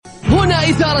هنا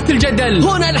إثارة الجدل،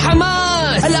 هنا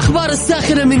الحماس، الأخبار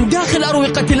الساخنة من داخل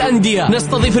أروقة الأندية،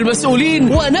 نستضيف المسؤولين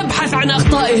ونبحث عن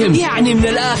أخطائهم. يعني من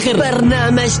الآخر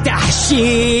برنامج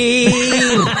تحشير.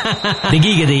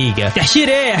 دقيقة تحشير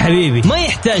ايه يا حبيبي؟ ما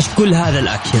يحتاج كل هذا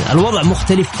الأكشن، الوضع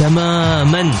مختلف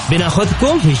تماما.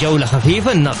 بناخذكم في جولة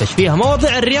خفيفة نناقش فيها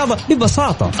مواضيع الرياضة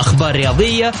ببساطة، أخبار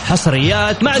رياضية،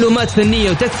 حصريات، معلومات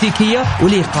فنية وتكتيكية،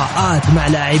 ولقاءات مع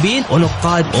لاعبين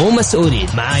ونقاد ومسؤولين.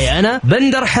 معايا أنا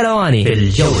بندر حلواني في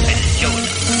الجولة.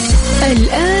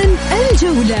 الآن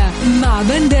الجولة مع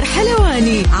بندر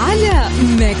حلواني على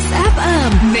ميكس أب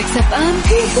أم. ميكس أب أم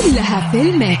هي كلها في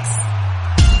الميكس.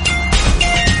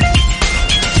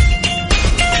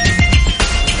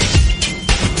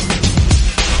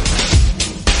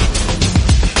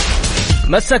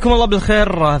 مساكم الله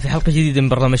بالخير في حلقة جديدة من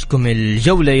برنامجكم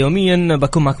الجولة يوميا.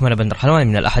 بكون معكم أنا بندر حلواني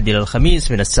من الأحد إلى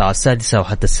الخميس من الساعة 6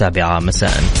 وحتى 7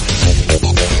 مساء.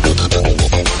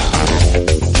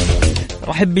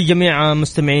 رحب بجميع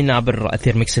مستمعينا عبر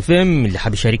أثير ميكس اف ام. اللي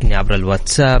حاب يشاركني عبر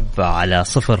الواتساب على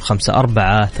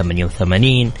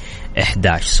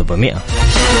 054-88-11700.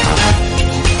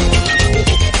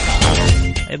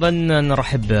 أيضا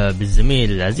نرحب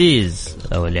بالزميل العزيز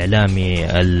والإعلامي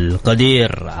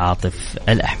القدير عاطف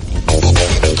الأحمدي.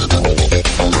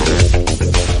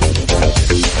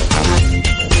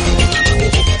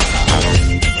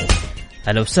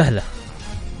 أهلا وسهلا،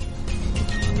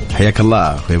 حياك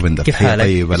الله أخوي بندر. كيف حالك؟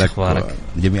 طيب لك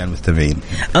جميع المستمعين.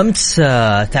 أمس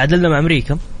تعادلنا مع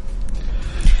أمريكا،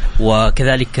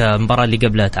 وكذلك المباراة اللي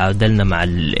قبلها تعادلنا مع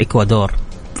الإكوادور.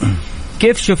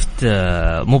 كيف شفت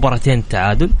مباراتين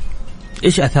تعادل؟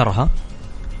 إيش أثرها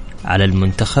على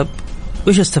المنتخب؟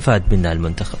 وإيش استفاد منها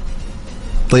المنتخب؟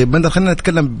 طيب بندر، خلينا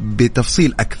نتكلم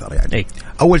بتفصيل أكثر. يعني أي.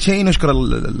 أول شيء نشكر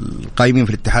القائمين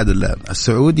في الاتحاد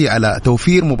السعودي على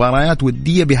توفير مباريات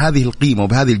ودية بهذه القيمة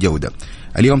وبهذه الجودة.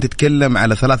 اليوم تتكلم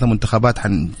على 3 منتخبات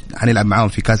حنلعب معاهم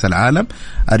في كأس العالم: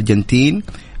 أرجنتين،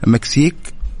 مكسيك،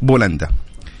 بولندا.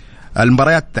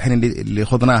 المباريات الحين اللي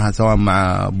خضناها سواء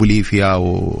مع بوليفيا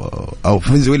أو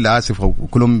فنزويلا أو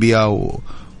كولومبيا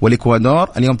والإكوادور،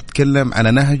 اليوم تتكلم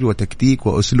على نهج وتكتيك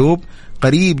وأسلوب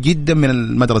قريب جدا من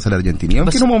المدرسة الأرجنتينية.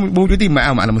 يمكن هم موجودين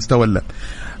معاهم على مستوى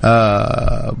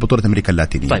بطولة أمريكا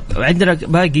اللاتينية. طيب عندنا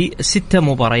باقي 6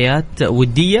 مباريات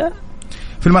ودية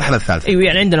في المرحلة الثالثة. أيوة،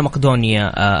 يعني عندنا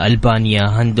مقدونيا،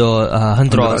 ألبانيا،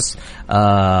 هندوراس،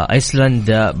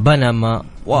 أيسلندا، بنما،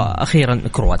 وأخيرا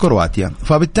كرواتيا.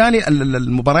 فبالتالي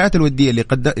المباريات الودية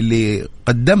اللي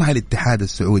قدمها الاتحاد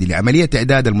السعودي لعملية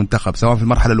إعداد المنتخب سواء في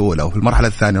المرحلة الأولى أو في المرحلة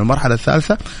الثانية والمرحلة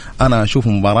الثالثة، أنا أشوف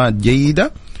مباراة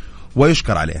جيدة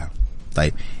ويشكر عليها.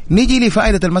 طيب نيجي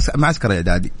لفائدة المعسكر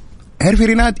الإعدادي. هيرفي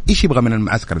ريناد إيش يبغى من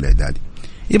المعسكر الإعدادي؟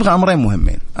 يبغى أمرين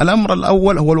مهمين. الأمر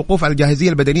الأول هو الوقوف على الجاهزية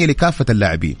البدنية لكافة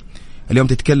اللاعبين. اليوم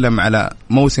تتكلم على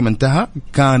موسم انتهى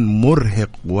كان مرهق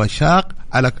وشاق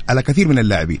على كثير من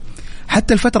اللاعبين.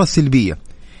 حتى الفترة السلبية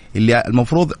اللي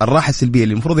المفروض الراحة السلبية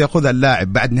اللي المفروض يأخذها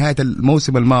اللاعب بعد نهاية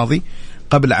الموسم الماضي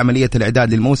قبل عملية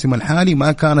الإعداد للموسم الحالي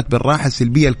ما كانت بالراحة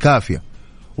السلبية الكافية،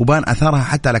 وبان أثرها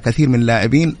حتى على كثير من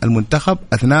لاعبين المنتخب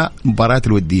أثناء مباريات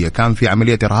الودية. كان في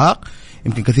عملية إرهاق،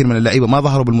 يمكن كثير من اللعيبة ما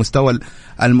ظهروا بالمستوى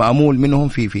المأمول منهم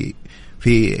في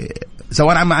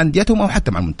سواء مع أنديتهم أو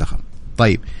حتى مع المنتخب.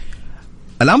 طيب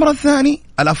الأمر الثاني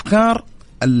الأفكار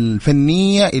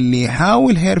الفنية اللي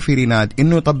يحاول هيرفي ريناد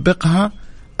إنه يطبقها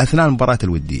أثناء المباريات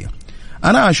الودية.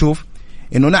 أنا أشوف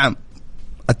إنه نعم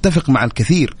أتفق مع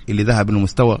الكثير اللي ذهب إنه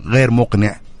مستوى غير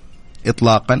مقنع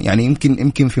إطلاقا. يعني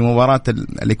يمكن في مباراة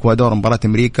الإكوادور ومباراة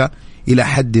أمريكا إلى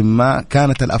حد ما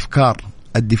كانت الأفكار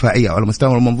الدفاعية على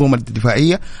مستوى المنظومة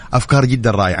الدفاعية أفكار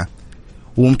جدا رائعة،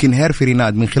 وممكن هيرفي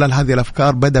ريناد من خلال هذه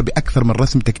الأفكار بدأ بأكثر من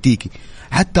رسم تكتيكي،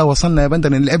 حتى وصلنا يا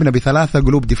بندر إن لعبنا ب3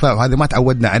 قلوب دفاع، وهذا ما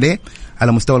تعودنا عليه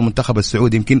على مستوى المنتخب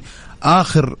السعودي. يمكن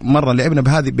آخر مرة لعبنا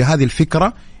بهذه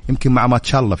الفكرة يمكن مع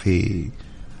ماتشالله في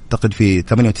أعتقد في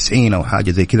 98 أو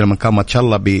حاجة زي كذا، لما كان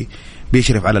ماتشالله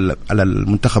بيشرف على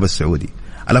المنتخب السعودي.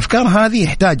 الأفكار هذه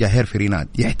يحتاجها هيرفي ريناد،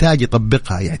 يحتاج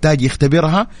يطبقها، يحتاج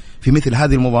يختبرها في مثل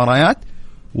هذه المباريات،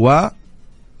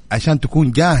 وعشان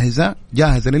تكون جاهزة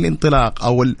للانطلاق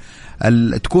أو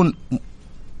تكون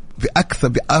في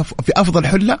أفضل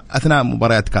حلة أثناء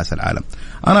مباريات كأس العالم.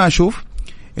 أنا أشوف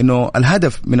إنه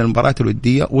الهدف من المباريات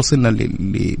الودية وصلنا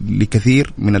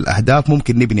لكثير من الأهداف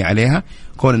ممكن نبني عليها.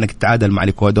 كون إنك تتعادل مع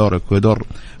الإكوادور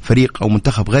فريق أو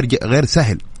منتخب غير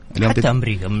سهل. حتى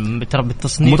أمريكا ترى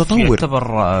بالتصنيف متطور،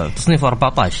 يعتبر تصنيف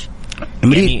 14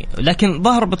 يعني، لكن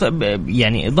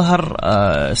ظهر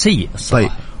سيء الصراحة.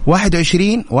 طيب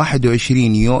 21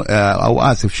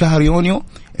 شهر يونيو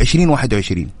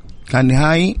 2021 كان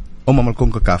نهائي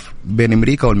الكونكاكاف بين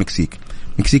أمريكا والمكسيك.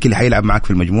 المكسيك اللي حيلعب معك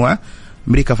في المجموعة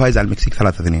أمريكا فايزة على المكسيك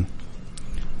 3-2.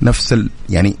 نفس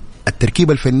يعني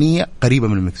التركيبة الفنية قريبة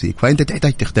من المكسيك، فأنت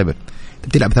تحتاج تختبر.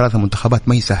 بتلعب 3 منتخبات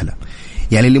ما هي سهلة.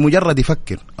 يعني اللي مجرد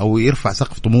يفكر أو يرفع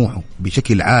سقف طموحه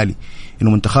بشكل عالي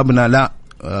إنه منتخبنا لا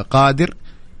قادر،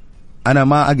 أنا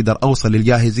ما أقدر أوصل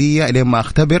للجاهزية لما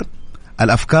أختبر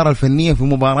الأفكار الفنية في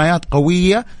مباريات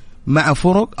قوية مع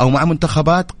فرق أو مع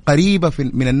منتخبات قريبة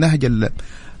من النهج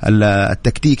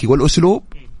التكتيكي والأسلوب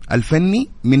الفني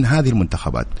من هذه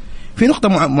المنتخبات. في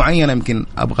نقطة معينة يمكن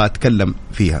أبغى أتكلم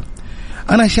فيها.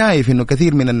 أنا شايف إنه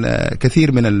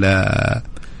كثير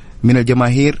من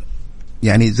الجماهير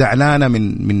يعني زعلانة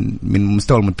من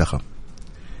مستوى المنتخب.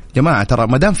 جماعة ترى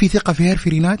ما دام في ثقة في هيرفي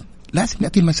ريناد لازم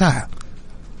نعطي المساحة.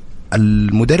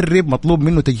 المدرب مطلوب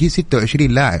منه تجهيز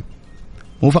 26 لاعب،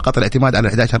 مو فقط الاعتماد على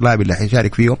 11 لاعب اللي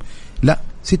حيشارك فيهم، لا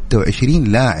 26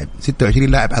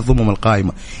 لاعب حضمهم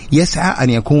القائمة. يسعى أن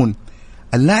يكون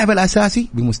اللاعب الأساسي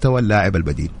بمستوى اللاعب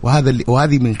البديل،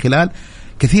 وهذه من خلال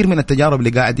كثير من التجارب اللي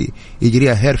قاعد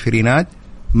يجريها هيرفي ريناد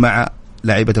مع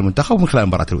لاعيبة المنتخب ومن خلال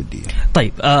المباراة الودية.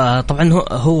 طيب طبعا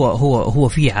هو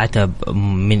في عتب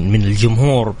من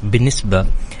الجمهور بالنسبة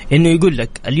إنه يقول لك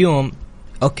اليوم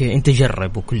أوكي أنت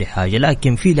جرب وكل حاجة،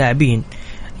 لكن في لاعبين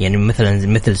يعني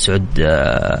مثل سعود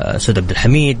عبد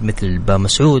الحميد، مثل با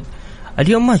مسعود،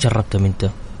 اليوم ما جربتهم أنت.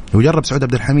 وجرب سعود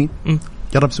عبد الحميد،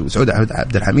 جرب سعود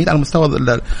عبد الحميد على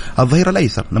مستوى الظهير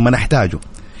الأيسر لما نحتاجه.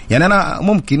 يعني أنا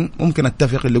ممكن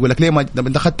أتفق اللي يقول لك ليه ما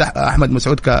دخلت أحمد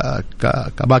مسعود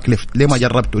كباك ليفت، ليه ما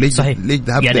جربته؟ ليش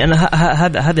ذهبت؟ يعني أنا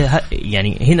هذا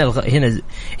يعني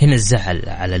هنا الزعل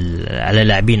على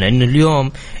لاعبين، إنه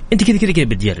اليوم أنت كذا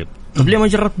بتجرب، طب ليه ما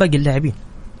جربت باقي اللاعبين؟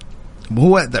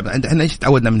 هو احنا ايش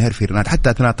تعودنا من هيرفي ريناد حتى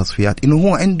اثناء التصفيات انه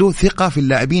هو عنده ثقه في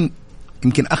اللاعبين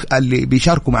يمكن اللي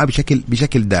بيشاركوا معاه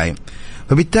بشكل دائم.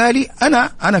 فبالتالي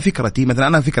انا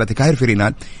فكرتي كهيرفي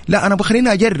ريناد، لا انا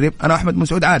بخليني اجرب. انا احمد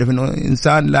مسعود عارف انه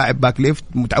انسان لاعب باك ليفت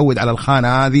متعود على الخانه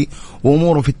هذه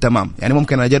واموره في التمام، يعني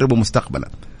ممكن اجربه مستقبلا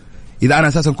اذا انا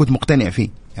اساسا كنت مقتنع فيه.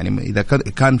 يعني اذا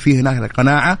كان فيه هناك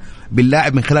قناعه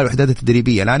باللاعب من خلال الوحدات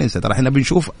التدريبيه. لا ننسى ترى احنا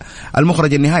بنشوف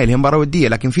المخرج النهائي اللي هي مباراه وديه،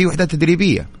 لكن في وحدات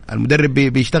تدريبيه المدرب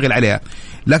بيشتغل عليها،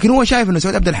 لكن هو شايف انه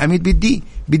سعود عبد الحميد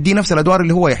بيدي نفس الادوار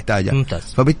اللي هو يحتاجها.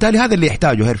 ممتاز. فبالتالي هذا اللي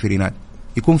يحتاجه هيرفي ريناد،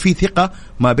 يكون في ثقه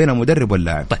ما بين المدرب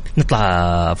واللاعب. طيب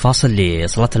نطلع فاصل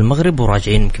لصلاه المغرب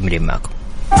وراجعين مكملين معكم.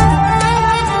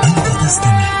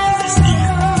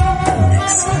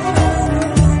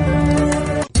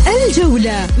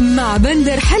 الجولة مع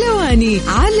بندر حلواني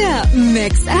على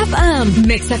ميكس أف أم.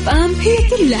 ميكس أف أم هي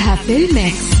كلها في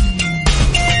الميكس.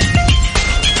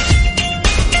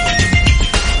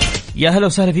 يا هلا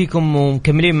وسهلا فيكم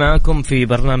ومكملين معكم في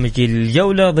برنامج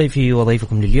الجولة. ضيفي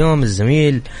وضيفكم لليوم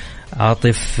الزميل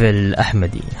عاطف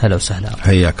الأحمدي. هلا وسهلا.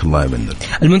 حياك الله يا بندر.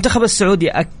 المنتخب السعودي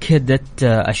أكدت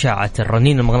أشعة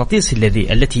الرنين المغناطيسي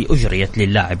التي أجريت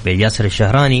للاعب ياسر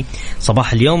الشهراني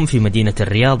صباح اليوم في مدينة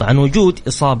الرياض عن وجود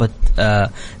إصابة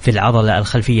في العضلة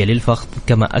الخلفية للفخذ.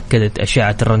 كما أكدت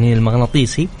أشعة الرنين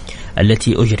المغناطيسي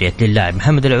التي أجريت للاعب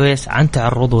محمد العويس عن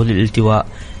تعرضه للالتواء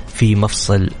في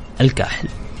مفصل الكاحل.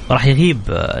 راح يغيب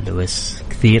العويس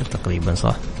كثير تقريبا،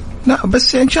 صح؟ لا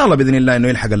بس إن شاء الله بإذن الله إنه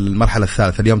يلحق المرحلة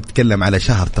الثالثة. اليوم تتكلم على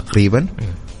شهر تقريبا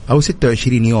أو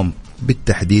 26 يوم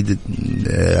بالتحديد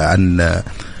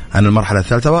عن المرحلة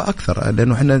الثالثة وأكثر،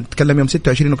 لأنه إحنا نتكلم يوم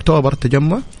 26 أكتوبر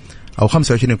التجمع أو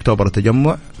 25 أكتوبر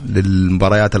التجمع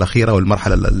للمباريات الأخيرة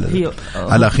والمرحلة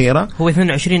الأخيرة. هو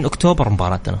 22 أكتوبر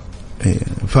مباراتنا.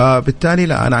 فبالتالي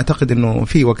لا أنا أعتقد إنه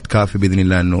في وقت كافي بإذن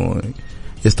الله إنه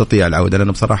يستطيع العودة،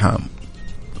 لأنه بصراحة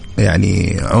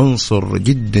يعني عنصر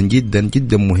جدا جدا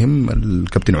جدا مهم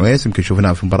الكابتن عويس. يمكن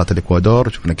شفناه في مباراة الإكوادور،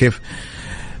 شفنا كيف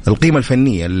القيمة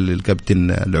الفنية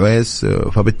للكابتن العويس.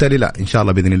 فبالتالي لا إن شاء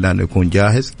الله بإذن الله أنه يكون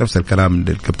جاهز. نفس الكلام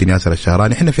للكابتن ياسر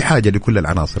الشهراني. إحنا في حاجة لكل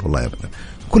العناصر والله يا ابني،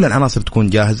 كل العناصر تكون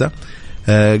جاهزة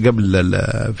قبل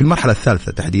في المرحلة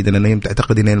الثالثة تحديدا، لأنه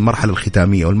تعتقد أن المرحلة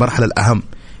الختامية والمرحلة الأهم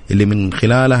اللي من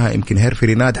خلالها يمكن هيرفي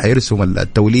ريناد حيرسم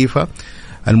التوليفة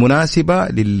المناسبة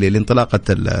للانطلاقة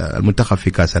المنتخب في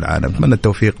كأس العالم. أتمنى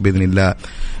التوفيق بإذن الله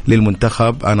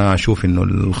للمنتخب. أنا أشوف إنه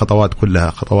الخطوات كلها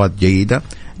خطوات جيدة.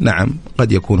 نعم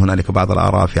قد يكون هنالك بعض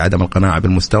الآراء في عدم القناعة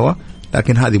بالمستوى،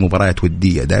 لكن هذه مباريات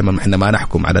ودية. دائما احنا ما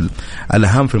نحكم على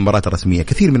الأهم في المباريات الرسمية.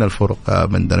 كثير من الفرق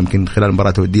يمكن خلال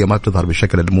المباريات الودية ما بتظهر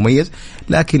بالشكل المميز،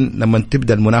 لكن لما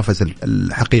تبدأ المنافسة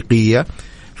الحقيقية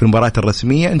في المباريات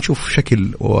الرسمية نشوف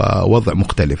شكل ووضع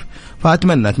مختلف.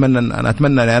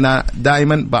 فأتمنى أنا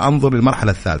دائما بأنظر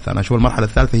للمرحلة الثالثة. أنا أشوف المرحلة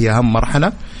الثالثة هي أهم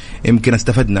مرحلة. يمكن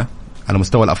استفدنا على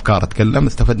مستوى الأفكار أتكلم،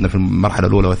 استفدنا في المرحلة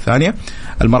الأولى والثانية.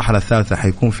 المرحلة الثالثة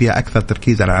حيكون فيها أكثر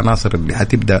تركيز على العناصر اللي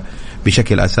حتبدأ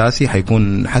بشكل أساسي،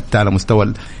 حيكون حتى على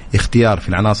مستوى الاختيار في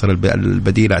العناصر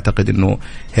البديلة. أعتقد أنه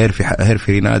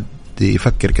هيرفي ريناد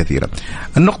يفكر كثيرا.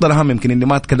 النقطة الأهم يمكن اللي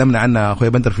ما تكلمنا عنها أخوي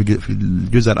بندر في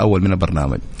الجزء الأول من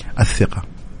البرنامج، الثقة.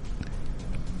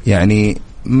 يعني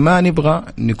ما نبغى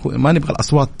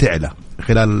الأصوات تعلى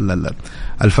خلال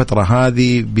الفترة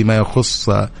هذه بما يخص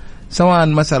سواء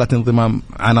مسألة انضمام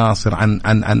عناصر عن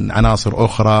عناصر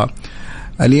أخرى.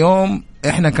 اليوم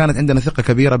احنا كانت عندنا ثقة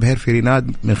كبيرة بهيرفي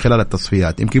ريناد من خلال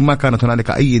التصفيات، يمكن ما كانت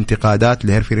هنالك أي انتقادات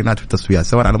لهيرفي ريناد في التصفيات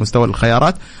سواء على مستوى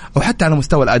الخيارات أو حتى على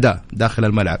مستوى الأداء داخل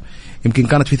الملعب. يمكن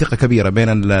كانت في ثقة كبيرة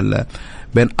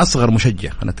بين أصغر مشجع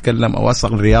أنا أتكلم أو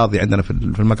أصغر رياضي عندنا في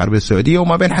المملكة العربية السعودية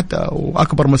وما بين حتى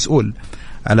وأكبر مسؤول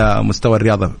على مستوى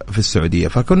الرياضة في السعودية.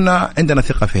 فكنا عندنا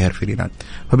ثقة في هيرفي ريناد،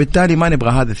 فبالتالي ما نبغى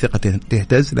هذه الثقة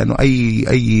تهتز، لأنه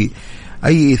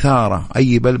أي إثارة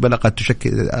أي بلبلة قد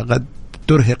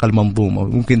ترهق المنظومة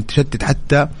وممكن تشتت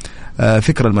حتى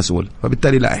فكر المسؤول.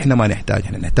 فبالتالي لا، احنا ما نحتاج،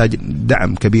 احنا نحتاج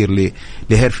دعم كبير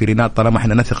لهيرفي ريناد طالما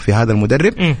احنا نثق في هذا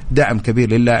المدرب. دعم كبير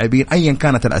للاعبين ايا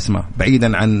كانت الاسماء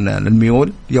بعيدا عن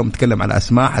الميول. اليوم نتكلم على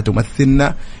اسماء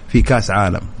حتمثلنا في كاس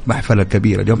عالم، محفلة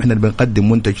كبيرة. اليوم احنا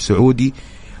بنقدم منتج سعودي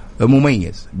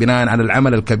مميز بناء على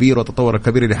العمل الكبير والتطور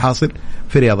الكبير اللي حاصل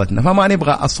في رياضتنا. فما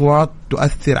نبغى أصوات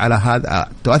تؤثر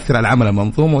على عمل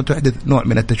المنظومة وتحدث نوع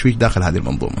من التشويش داخل هذه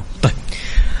المنظومة. طيب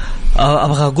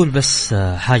أبغى أقول بس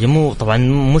حاجة، مو طبعا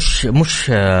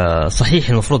مش صحيح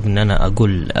المفروض أن أنا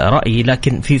أقول رأيي،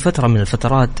 لكن في فترة من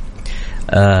الفترات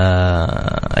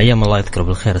أيام الله يذكره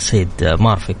بالخير السيد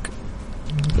مارفك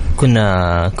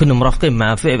كنا مرافقين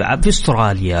مع في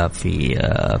استراليا في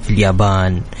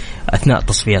اليابان أثناء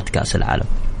تصفيات كأس العالم.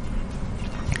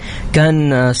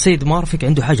 كان السيد مارفك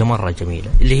عنده حاجة مرة جميلة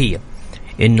اللي هي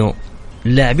إنه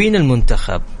لاعبين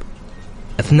المنتخب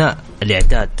أثناء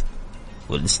الإعداد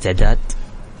والاستعداد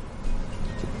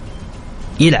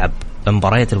يلعب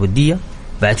المباريات الودية،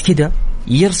 بعد كده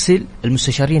يرسل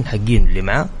المستشارين حقين اللي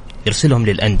معاه يرسلهم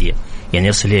للأندية. يعني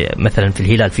يرسل مثلا في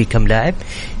الهلال في كم لاعب،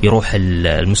 يروح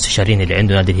المستشارين اللي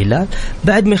عنده نادي الهلال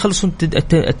بعد ما يخلصون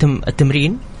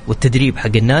التمرين والتدريب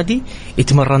حق النادي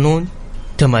يتمرنون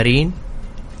تمارين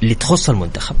اللي تخص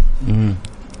المنتخب.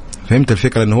 فهمت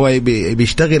الفكرة، انه هو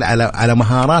بيشتغل على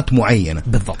مهارات معينة.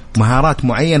 بالضبط، مهارات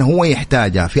معينة هو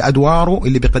يحتاجها في ادواره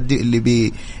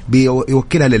اللي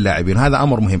بيوكلها للاعبين. هذا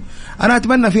امر مهم. انا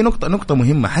اتمنى في نقطة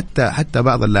مهمة حتى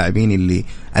بعض اللاعبين اللي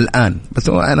الان، بس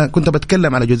انا كنت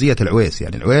بتكلم على جزئية العويس.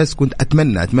 يعني العويس كنت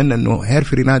اتمنى انه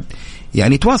هيرفي ريناد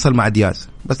يعني يتواصل مع دياز،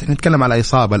 بس احنا نتكلم على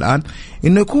اصابة الان،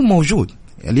 انه يكون موجود.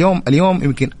 اليوم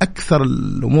يمكن أكثر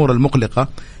الأمور المقلقة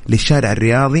للشارع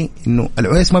الرياضي إنه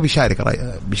العويس ما بيشارك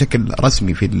بشكل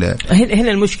رسمي في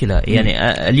هنا المشكلة. يعني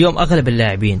اليوم أغلب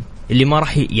اللاعبين اللي ما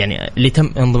راح يعني اللي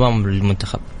تم انضمام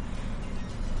للمنتخب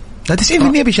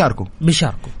 90% بيشاركوا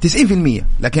 90%.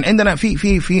 لكن عندنا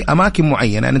في أماكن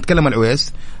معينة نتكلم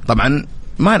العويس طبعا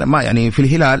ما يعني في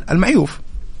الهلال المعيوف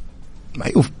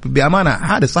بأمانة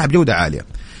حارس صاحب جودة عالية.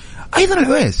 أيضا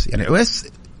العويس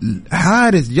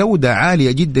حارس جودة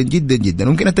عالية جدا جدا جدا.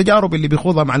 ممكن التجارب اللي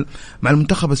بيخوضها مع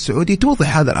المنتخب السعودي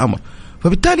توضح هذا الأمر.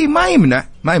 فبالتالي ما يمنع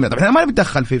طبعا ما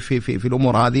نتدخل في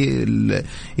الأمور هذه.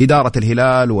 إدارة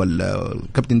الهلال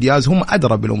والكابتن دياز هم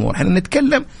أدرى بالأمور. احنا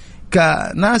نتكلم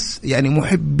كناس يعني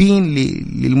محبين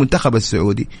للمنتخب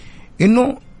السعودي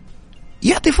إنه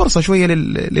يعطي فرصة شوية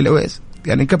للعويس.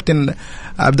 يعني كابتن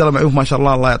عبد الله معيوف ما شاء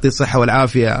الله يعطيه الصحة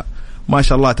والعافية، ما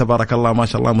شاء الله تبارك الله، ما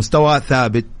شاء الله مستوى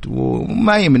ثابت،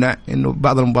 وما يمنع انه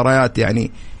بعض المباريات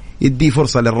يعني يدي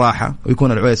فرصة للراحة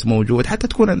ويكون العويس موجود حتى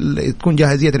تكون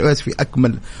جاهزية العويس في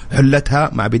أكمل حلتها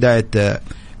مع بداية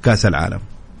كأس العالم.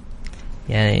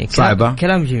 يعني صعبة،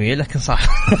 كلام جميل لكن صعب.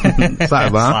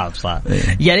 صعب.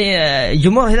 يعني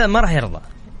جمهور الهلال ما راح يرضى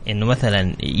انه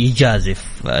مثلا يجازف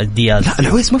دياز. لا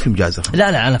العويس ما في مجازفة.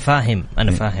 لا انا فاهم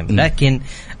لكن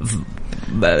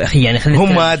يعني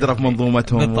هم أدرى في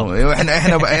منظومتهم،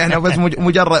 احنا بس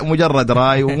مجرد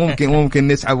راي، وممكن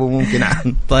نسحب وممكن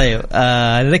طيب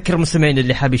أذكر المستمعين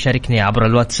اللي حاب يشاركني عبر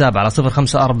الواتساب على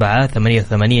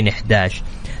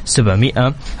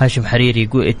 0548811700. هاشم حريري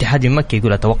يقول اتحاد مكة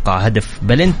يقول أتوقع هدف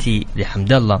بلنتي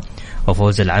لحمد الله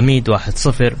وفوز العميد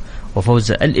 1-0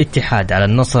 وفوز الاتحاد على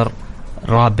النصر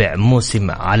رابع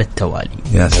موسم على التوالي.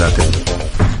 يا ساتر.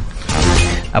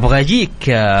 أبغى أجيك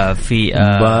في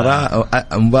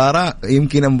مباراة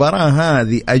يمكن المباراة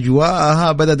هذه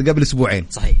أجواءها بدأت قبل أسبوعين.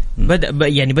 صحيح.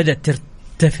 بدأت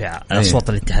ترتفع أصوات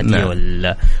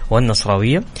الاتحادية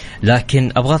والنصراوية.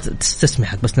 لكن أبغى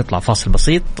تستسمحك بس نطلع فاصل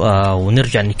بسيط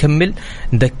ونرجع نكمل.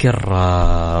 نذكر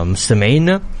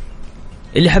مستمعينا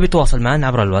اللي حاب يتواصل معنا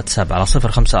عبر الواتساب على 054-88-11700.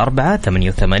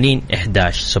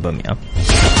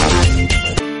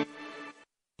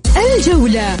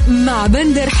 الجولة مع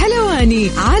بندر حلواني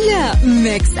على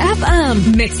ميكس أف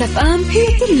أم. ميكس أف أم هي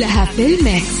كلها في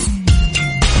الميكس.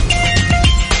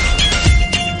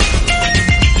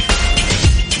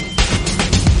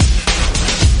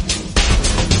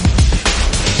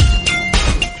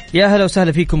 يا هلا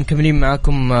وسهلا فيكم، مكملين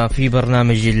معاكم في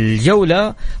برنامج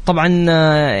الجولة. طبعا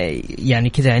يعني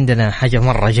كذا عندنا حاجة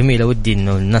مرة جميلة ودي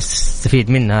إنه الناس تستفيد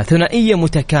منها، ثنائية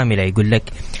متكاملة يقول لك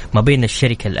ما بين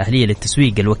الشركة الأهلية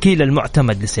للتسويق الوكيل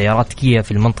المعتمد لسيارات كيا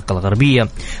في المنطقة الغربية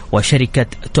وشركة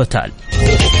توتال.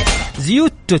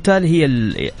 زيوت توتال هي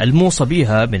الموصى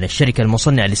بها من الشركة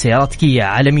المصنعة لسيارات كيا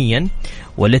عالميا،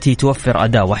 والتي توفر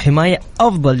أداء وحماية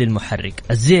أفضل للمحرك.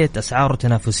 الزيت أسعاره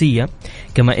تنافسية،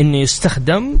 كما أنه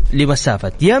يستخدم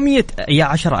لمسافة يا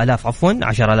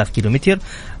 10,000 كيلومتر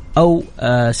أو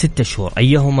 6 شهور،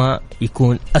 أيهما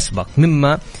يكون أسبق،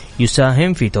 مما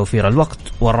يساهم في توفير الوقت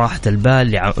وراحة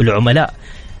البال لعملاء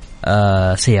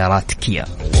سيارات كيا.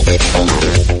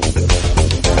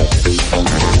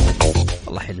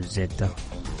 والله حلو الزيت ده،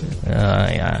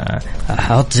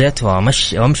 أحط زيت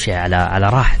وأمشي على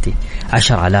راحتي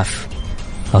 10,000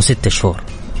 أو 6 شهور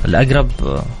الأقرب.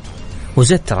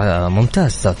 وزيت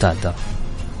ممتاز توتال ده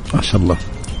ما شاء الله.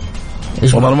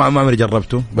 والله ما عمري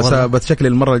جربته، بس شكل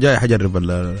المرة الجاية حجرب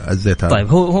الزيت هذا. طيب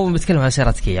هو بيتكلم عن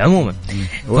سيارات كيا عموما،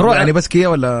 يعني بس كيا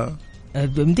ولا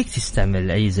بدك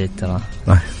تستعمل أي زيت ترى؟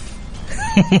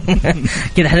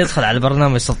 كده حندخل على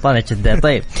برنامج سلطانة جدة.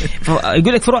 طيب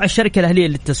يقول لك فروع الشركة الأهلية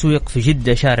للتسويق في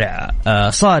جدة شارع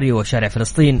صاري وشارع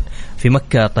فلسطين، في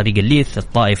مكة طريق الليث،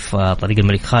 الطائف طريق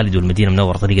الملك خالد، والمدينة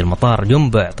المنورة طريق المطار،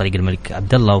 ينبع طريق الملك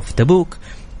عبد الله، وفي تبوك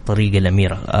طريق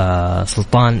الأمير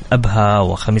سلطان، أبها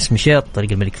وخميس مشيط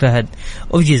طريق الملك فهد،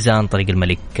 وفي جيزان طريق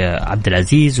الملك عبد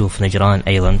العزيز، وفي نجران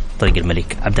أيضا طريق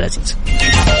الملك عبد العزيز.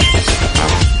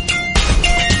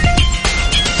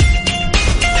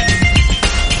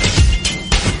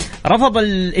 رفض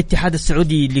الاتحاد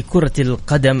السعودي لكرة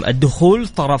القدم الدخول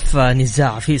طرف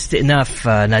نزاع في استئناف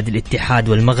نادي الاتحاد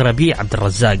والمغربي عبد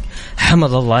الرزاق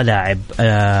حمد الله لاعب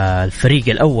الفريق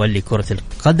الأول لكرة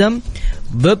القدم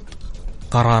ضد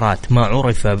قرارات ما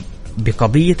عرف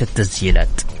بقضية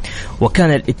التسجيلات.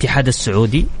 وكان الاتحاد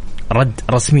السعودي رد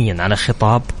رسميا على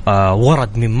خطاب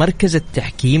ورد من مركز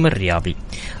التحكيم الرياضي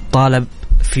طالب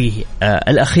فيه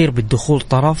الأخير بالدخول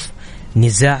طرف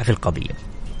نزاع في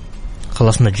القضية.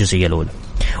 خلصنا الجزئية الأولى.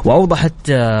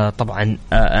 وأوضحت طبعا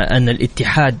أن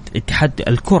اتحاد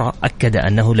الكرة أكد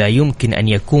أنه لا يمكن أن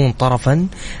يكون طرفا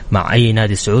مع أي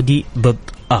نادي سعودي ضد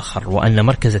آخر، وأن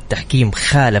مركز التحكيم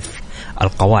خالف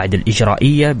القواعد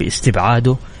الإجرائية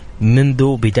باستبعاده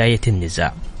منذ بداية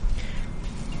النزاع.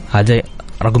 هذا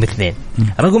رقم 2.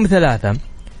 رقم 3،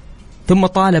 ثم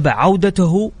طالب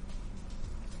عودته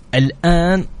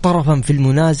الآن طرفا في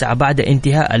المنازعة بعد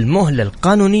انتهاء المهلة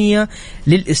القانونية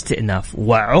للاستئناف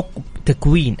وعقب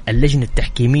تكوين اللجنة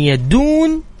التحكيمية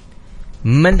دون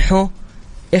منحه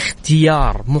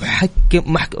اختيار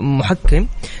محكم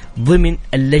ضمن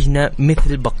اللجنة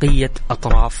مثل بقية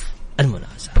أطراف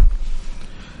المنازعة.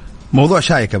 موضوع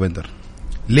شائك يا بندر.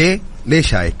 ليه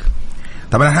شائك؟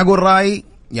 طبعا أنا هقول رأي،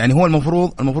 يعني هو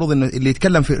المفروض إنه اللي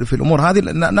يتكلم في الأمور هذه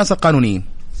الناس القانونيين،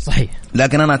 صحيح،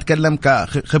 لكن أنا أتكلم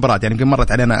كخبرات، يعني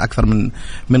مرت علينا أكثر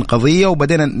من قضية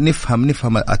وبدينا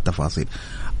نفهم التفاصيل.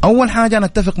 أول حاجة أنا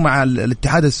أتفق مع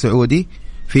الاتحاد السعودي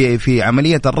في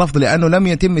عملية الرفض، لأنه لم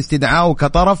يتم استدعائه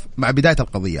كطرف مع بداية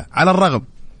القضية، على الرغم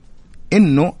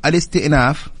إنه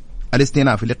الاستئناف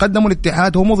اللي قدمه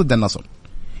الاتحاد هو مو ضد النصر.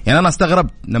 يعني أنا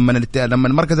استغربت لما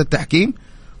مركز التحكيم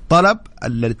طلب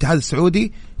الاتحاد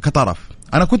السعودي كطرف.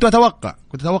 أنا كنت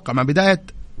أتوقع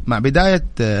مع بداية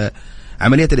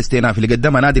عملية الاستئناف اللي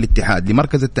قدمها نادي الاتحاد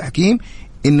لمركز التحكيم،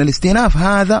 إن الاستئناف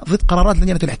هذا ضد قرارات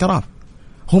لجنة الاحتراف،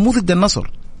 هو مو ضد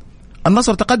النصر.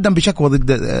 النصر تقدم بشكوى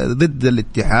ضد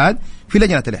الاتحاد في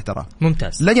لجنة الاحتراف.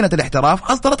 ممتاز. لجنة الاحتراف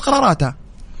أصدرت قراراتها.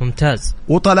 ممتاز.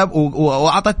 وطلب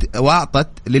وأعطت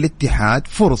للاتحاد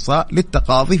فرصة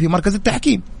للتقاضي في مركز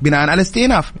التحكيم بناء على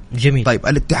الاستئناف. جميل. طيب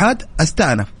الاتحاد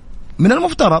استأنف، من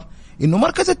المفترض إنه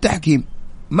مركز التحكيم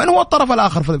من هو الطرف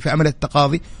الآخر في عملية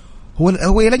التقاضي؟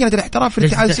 هو لجنة الاحتراف في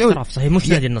الاتحاد السعودي. صحيح، مش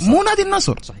نادي النصر. مو نادي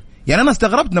النصر. صحيح. يعني أنا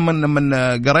استغربت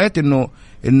لما قرأت إنه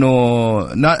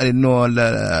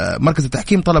مركز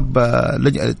التحكيم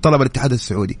طلب الاتحاد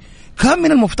السعودي. كان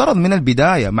من المفترض من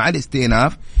البداية مع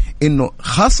الاستئناف إنه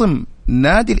خصم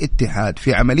نادي الاتحاد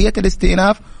في عملية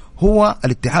الاستئناف هو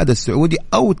الاتحاد السعودي،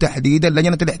 أو تحديدا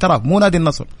لجنة الاحتراف، مو نادي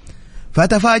النصر.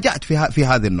 فتفاجأت في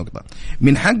هذه النقطة.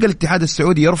 من حق الاتحاد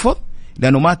السعودي يرفض،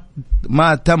 لأنه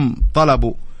ما تم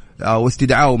طلبه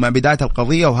واستدعائه مع بداية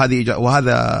القضية،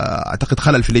 وهذا أعتقد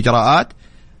خلل في الإجراءات.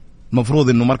 مفروض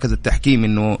إنه مركز التحكيم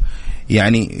إنه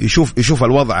يعني يشوف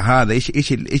الوضع هذا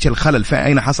إيش الخلل،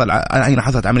 أين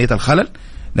حصلت عملية الخلل.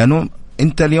 لأنه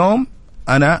أنت اليوم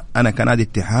أنا كنادي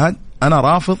اتحاد أنا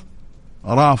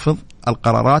رافض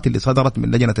القرارات اللي صدرت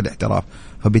من لجنة الاحتراف،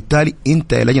 فبالتالي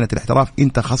أنت يا لجنة الاحتراف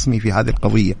أنت خصمي في هذه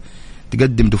القضية،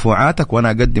 تقدم دفوعاتك وأنا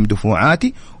أقدم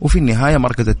دفوعاتي، وفي النهاية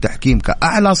مركز التحكيم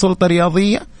كأعلى سلطة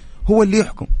رياضية هو اللي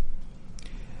يحكم.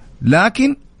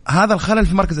 لكن هذا الخلل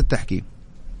في مركز التحكيم،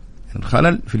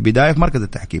 الخلل في البداية في مركز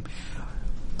التحكيم.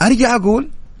 أرجع أقول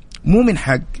مو من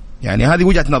حق، يعني هذه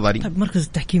وجهة نظري. طيب مركز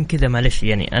التحكيم كذا معلش،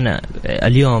 يعني أنا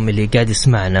اليوم اللي قاعد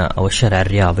يسمعنا أو الشارع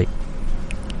الرياضي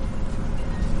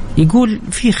يقول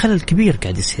في خلل كبير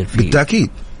قاعد يصير فيه.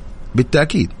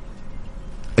 بالتأكيد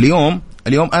اليوم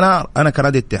أنا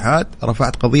كنادي اتحاد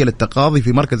رفعت قضية للتقاضي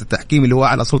في مركز التحكيم اللي هو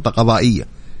أعلى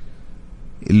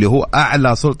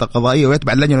سلطة قضائية،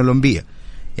 ويتبع اللجنة الأولمبية،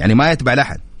 يعني ما يتبع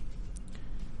لأحد،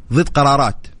 ضد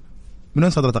قرارات. من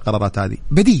وين صدرت القرارات هذه؟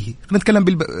 بديهي. خلينا نتكلم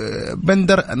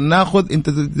بالبندر، ناخذ انت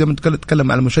زي ما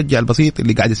تتكلم على المشجع البسيط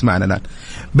اللي قاعد يسمعنا الآن.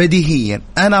 بديهيا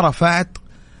أنا رفعت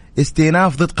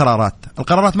استئناف ضد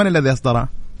القرارات من الذي أصدرها؟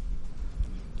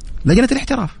 لجنة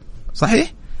الاحتراف،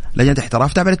 صحيح؟ لجنة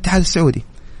الاحتراف تابعة للاتحاد السعودي.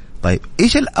 طيب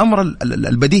إيش الأمر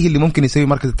البديهي اللي ممكن يسوي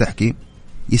مركز التحكيم؟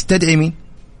 يستدعي مين؟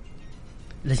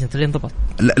 لجنة الانضباط،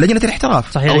 لجنة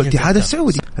الاحتراف أو الاتحاد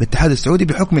السعودي. الاتحاد السعودي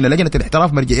بحكم أن لجنة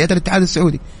الاحتراف مرجعية الاتحاد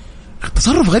السعودي.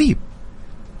 تصرف غريب.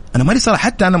 أنا مالي صراحة،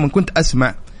 حتى أنا من كنت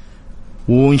أسمع،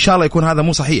 وإن شاء الله يكون هذا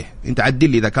مو صحيح، أنت عدل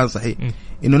لي إذا كان صحيح،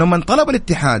 إنه لما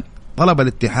طلب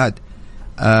الاتحاد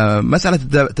مسألة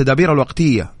التدابير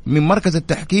الوقتية من مركز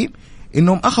التحكيم،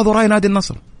 إنهم أخذوا رأي نادي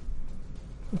النصر.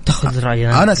 تأخذ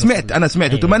رأي أنا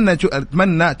سمعت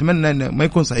أتمنى إنه ما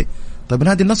يكون صحيح. طيب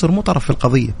نادي النصر مو طرف في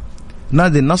القضية،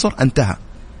 نادي النصر انتهى،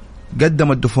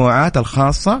 قدم الدفوعات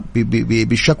الخاصة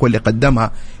بالشكوى اللي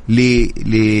قدمها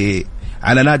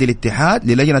على نادي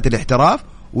الاتحاد للجنة الاحتراف،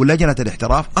 ولجنة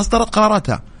الاحتراف أصدرت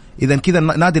قراراتها. إذن كذا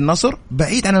نادي النصر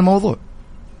بعيد عن الموضوع،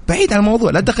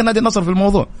 لا تدخل نادي النصر في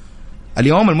الموضوع.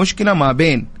 اليوم المشكلة ما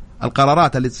بين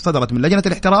القرارات اللي صدرت من لجنة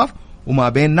الاحتراف وما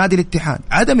بين نادي الاتحاد.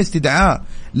 عدم استدعاء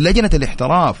لجنة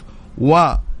الاحتراف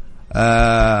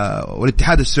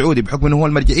والاتحاد السعودي بحكم انه هو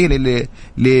المرجعيه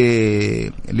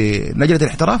للجنه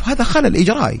الاحتراف، هذا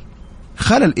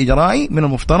خلل اجرائي من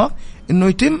المفترض انه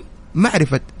يتم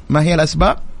معرفه ما هي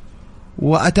الاسباب.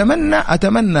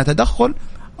 واتمنى تدخل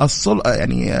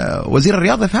يعني وزير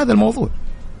الرياضه في هذا الموضوع.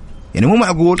 يعني مو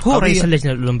معقول هو رئيس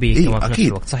اللجنه الاولمبيه كمان في نفس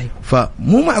الوقت، صحيح.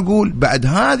 فمو معقول بعد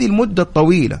هذه المده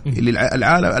الطويله اللي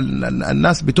العالم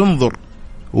الناس بتنظر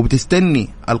وبتستني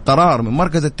القرار من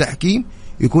مركز التحكيم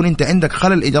يكون انت عندك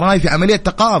خلل اجرائي في عمليه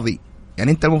تقاضي.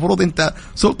 يعني انت المفروض انت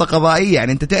سلطه قضائيه،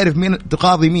 يعني انت تعرف مين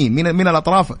تقاضي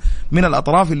من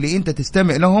الاطراف اللي انت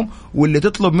تستمع لهم واللي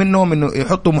تطلب منهم انه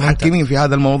يحطوا محكمين في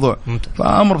هذا الموضوع.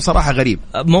 فامر بصراحه غريب.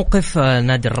 موقف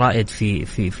نادي الرائد في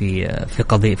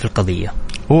القضيه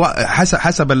هو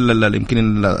حسب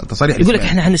يمكن التصاريح يقول لك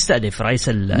احنا حنستأنف رئيس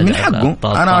من حقه.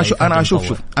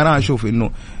 انا اشوف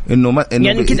انه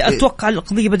يعني كذا اتوقع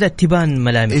القضيه بدات تبان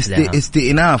ملامح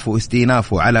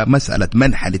استئنافه على مساله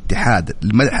منح الاتحاد،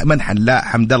 منح لا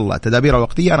حمد الله تدابير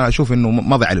وقتيه. انا اشوف انه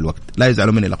مضى على الوقت، لا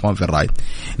يزعلوا مني الاخوان في الرايد،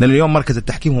 لان اليوم مركز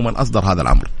التحكيم هو من اصدر هذا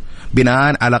الامر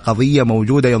بناء على قضيه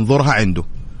موجوده ينظرها عنده.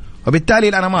 وبالتالي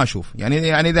انا ما اشوف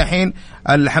يعني دحين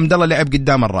الحمد الله لعب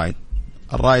قدام الرايد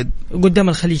قدام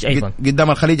الخليج ايضا،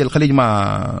 قدام الخليج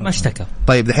ما اشتكى.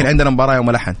 طيب دحين عندنا مباراه يوم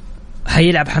الاحد،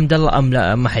 حيلعب حمد الله ام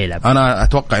لا؟ ما حيلعب. انا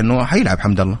اتوقع انه حيلعب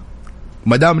حمد الله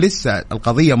ما دام لسه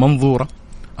القضيه منظوره،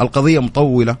 القضيه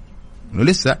مطوله، انه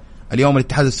لسه اليوم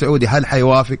الاتحاد السعودي هل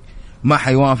حيوافق ما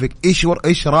حيوافق،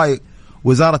 ايش راي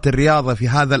وزاره الرياضه في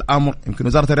هذا الامر. يمكن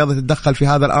وزاره الرياضه تتدخل في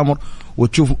هذا الامر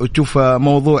وتشوف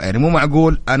موضوع. يعني مو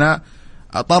معقول انا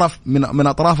طرف من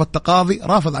اطراف التقاضي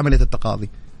رافض عمليه التقاضي.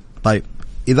 طيب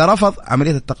إذا رفض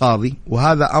عملية التقاضي،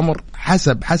 وهذا أمر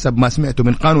حسب ما سمعته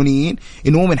من قانونيين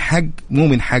إنه مو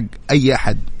من حق أي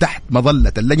أحد تحت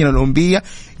مظلة اللجنة الأولمبية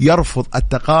يرفض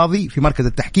التقاضي في مركز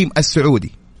التحكيم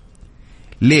السعودي.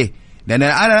 ليه؟ لأن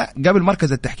أنا قبل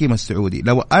مركز التحكيم السعودي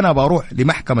لو أنا بروح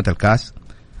لمحكمة الكاس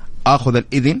أخذ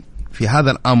الإذن في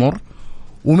هذا الأمر،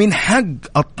 ومن حق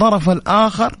الطرف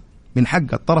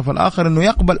الآخر إنه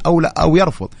يقبل أو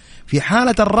يرفض. في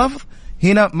حالة الرفض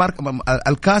هنا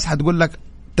الكاس حتقول لك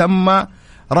تم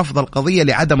رفض القضية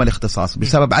لعدم الاختصاص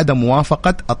بسبب عدم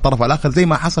موافقة الطرف الآخر، زي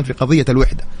ما حصل في قضية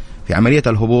الوحدة في عملية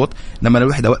الهبوط. لما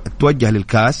الوحدة توجه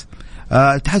للكاس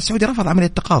الاتحاد السعودي رفض عملية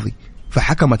التقاضي،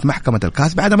 فحكمت محكمة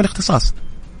الكاس بعدم الاختصاص.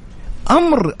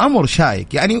 أمر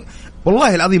شائك. يعني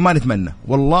والله العظيم ما نتمنى،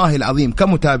 والله العظيم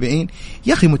كمتابعين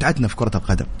يا أخي متعتنا في كرة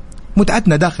القدم،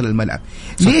 متعتنا داخل الملعب.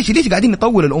 ليش قاعدين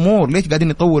نطول الأمور؟ ليش قاعدين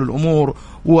نطول الأمور؟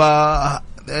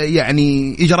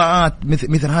 ويعني إجراءات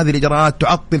مثل هذه الإجراءات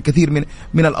تعطل كثير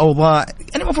من الأوضاع.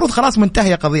 يعني المفروض خلاص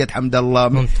منتهية قضية حمد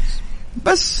الله.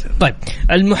 بس طيب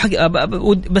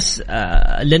بس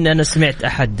لأن أنا سمعت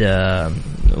أحد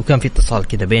وكان في اتصال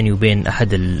كذا بيني وبين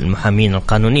أحد المحامين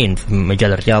القانونيين في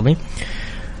المجال الرياضي،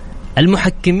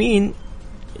 المحكمين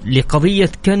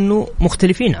لقضية كانوا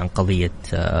مختلفين عن قضية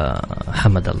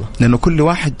حمد الله، لأنه كل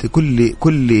واحد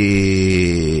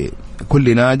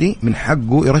كل نادي من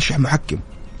حقه يرشح محكم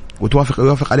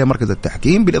ويوافق عليه مركز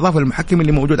التحكيم، بالإضافة للمحكم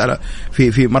اللي موجود على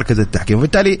في مركز التحكيم.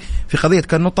 وبالتالي في قضية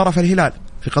كانوا طرف الهلال،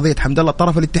 في قضية حمد الله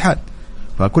طرف الاتحاد.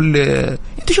 فكل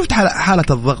انت شفت حالة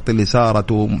الضغط اللي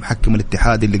صارت، ومحكم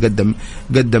الاتحاد اللي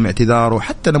قدم اعتذاره.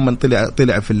 حتى لما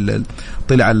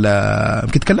طلع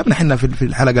يمكن تكلمنا احنا في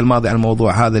الحلقة الماضية عن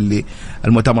الموضوع هذا اللي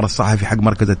المؤتمر الصحفي حق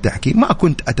مركز التحكيم. ما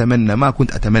كنت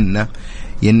اتمنى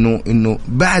انه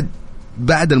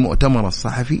بعد المؤتمر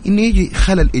الصحفي انه يجي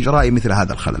خلل اجرائي مثل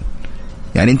هذا الخلل.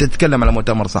 يعني انت تتكلم على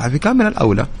مؤتمر صحفي، كان من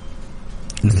الاولى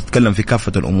انك تتكلم في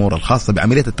كافة الامور الخاصة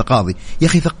بعملية التقاضي. يا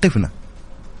اخي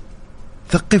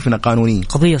ثقفنا قانونيا،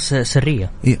 قضية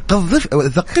سرية.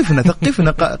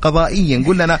 ثقفنا قضائيا.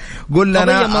 قول لنا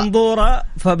قضية منظورة،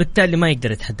 فبالتالي ما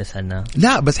يقدر يتحدث عنها.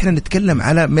 لا بس احنا نتكلم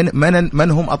على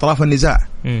من هم اطراف النزاع.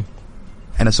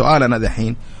 احنا سؤالنا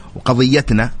دحين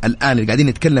وقضيتنا الان اللي قاعدين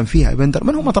نتكلم فيها بندر،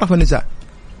 من هم اطراف النزاع؟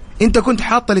 انت كنت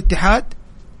حاط الاتحاد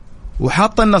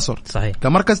وحاط النصر صحيح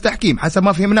كمركز تحكيم حسب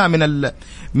ما فهمناه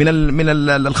من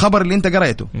الخبر اللي انت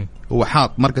قرأته. هو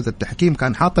حاط مركز التحكيم،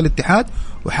 كان حاط الاتحاد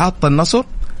وحاط النصر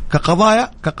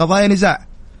كقضايا نزاع.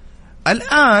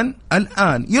 الآن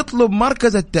يطلب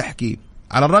مركز التحكيم،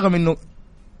 على الرغم انه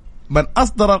من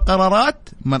أصدر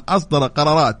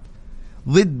قرارات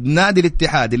ضد نادي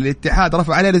الاتحاد اللي الاتحاد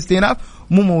رفع عليه الاستئناف،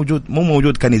 مو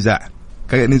موجود كنزاع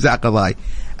قضائي.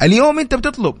 اليوم انت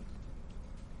بتطلب.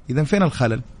 إذن فين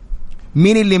الخلل؟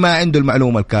 مين اللي ما عنده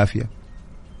المعلومة الكافية؟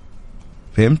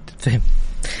 فهمت؟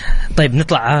 طيب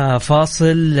نطلع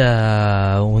فاصل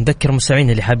ونذكر المستمعين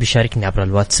اللي حاب يشاركني عبر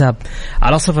الواتساب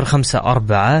على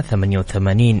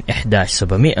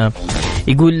 0548811700.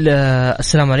 يقول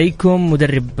السلام عليكم،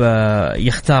 مدرب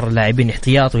يختار لاعبين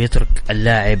احتياط ويترك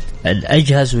اللاعب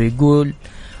الأجهز، ويقول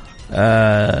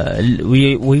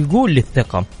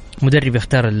للثقة مدرب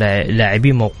يختار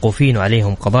اللاعبين موقوفين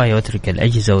وعليهم قضايا ويترك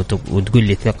الأجهزة، وتقول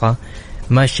لي ثقة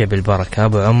ماشية بالبركة.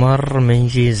 أبو عمر من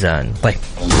جيزان. طيب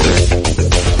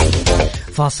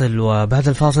فاصل، وبعد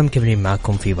الفاصل مكملين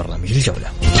معكم في برنامج الجولة.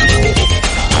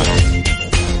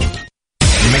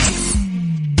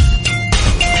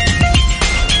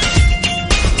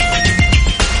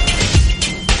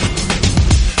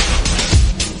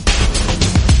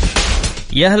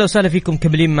 يا هلا وسهلا فيكم،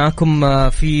 كملين معكم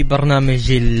في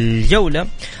برنامج الجولة.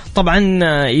 طبعا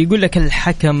يقول لك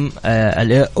الحكم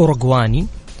الأوروغواني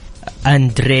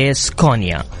أندريس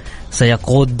كونيا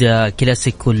سيقود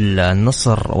كلاسيكو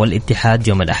النصر والاتحاد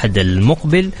يوم الأحد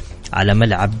المقبل على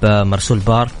ملعب مرسول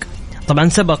بارك. طبعا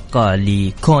سبق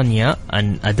لكونيا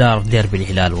أن أدار ديربي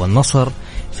الهلال والنصر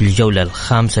في الجولة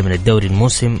الخامسة من الدوري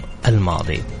الموسم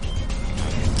الماضي.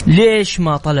 ليش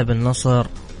ما طلب النصر؟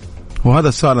 وهذا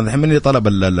السؤال الحين من اللي طلب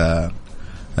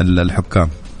الحكام؟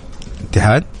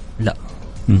 الاتحاد؟ لا،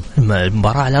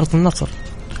 المباراة على أرض النصر.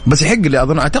 بس يحق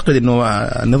لي، أعتقد إنه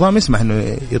النظام يسمح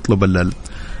إنه يطلب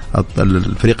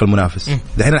الفريق المنافس.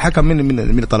 الحين الحكم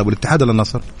من طلب الاتحاد ولا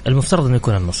النصر؟ المفترض إنه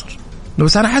يكون النصر،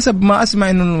 بس أنا حسب ما أسمع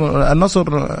إنه النصر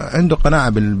عنده قناعة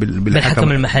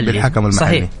بالحكم المحلي.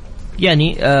 صحيح.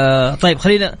 يعني طيب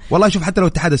خلينا والله شوف، حتى لو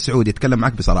الاتحاد السعودي يتكلم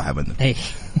معك بصراحة بندر،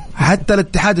 حتى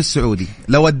الاتحاد السعودي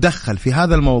لو اتدخل في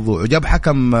هذا الموضوع وجاب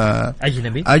حكم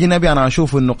أجنبي أنا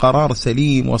أشوف إنه قرار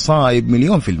سليم وصائب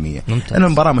 100%. أن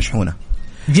المباراة مشحونة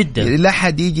جدا. لا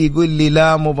حد يجي يقول لي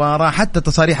لا مباراة، حتى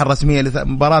التصاريح الرسمية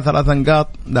مباراة 3 نقاط،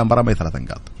 لا مباراة ما هي 3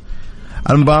 نقاط.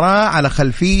 المباراة على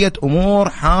خلفية أمور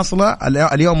حاصلة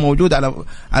اليوم موجود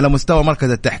على مستوى مركز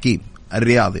التحكيم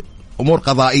الرياضي، أمور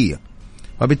قضائية.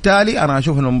 وبالتالي أنا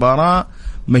أشوف أن المباراة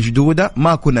مشدودة.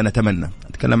 ما كنا نتمنى،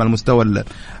 أتكلم على المستوى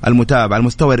المتابع، على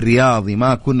المستوى الرياضي،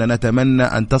 ما كنا نتمنى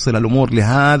أن تصل الأمور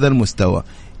لهذا المستوى.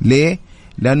 ليه؟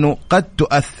 لأنه قد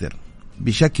تؤثر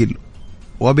بشكل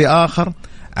وبآخر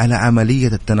على عملية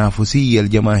التنافسية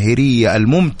الجماهيرية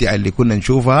الممتعة اللي كنا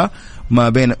نشوفها ما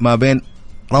بين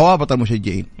روابط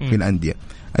المشجعين في الأندية.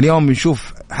 اليوم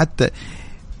بنشوف حتى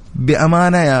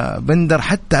بأمانة يا بندر،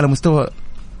 حتى على مستوى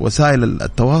وسائل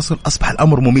التواصل أصبح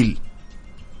الأمر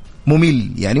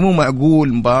ممل. يعني مو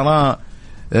معقول مباراة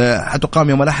حتقام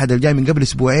يوم الأحد الجاي من قبل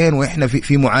أسبوعين وإحنا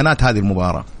في معاناة هذه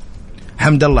المباراة.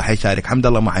 حمد الله حيشارك، حمد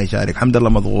الله ما حيشارك، حمد الله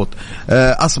مضغوط.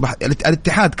 أصبح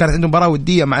الاتحاد كانت عنده مباراة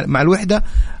ودية مع الوحدة،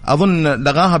 أظن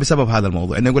لغاها بسبب هذا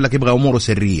الموضوع، إنه يقول لك يبغى أموره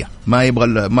سرية، ما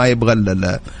يبغى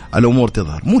الأمور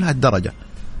تظهر. مو لهالدرجة،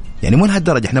 يعني مو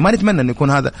لهالدرجة. إحنا ما نتمنى إن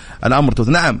يكون هذا الأمر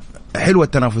نعم حلوة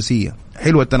التنافسية،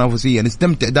 حلوة التنافسية،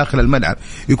 نستمتع داخل الملعب،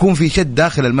 يكون في شد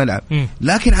داخل الملعب،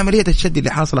 لكن عملية الشد اللي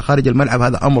حاصلة خارج الملعب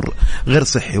هذا أمر غير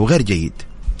صحي وغير جيد،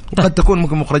 وقد تكون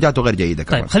ممكن مخرجاته غير جيدة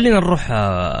كمان. طيب خلينا نروح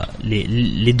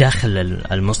لداخل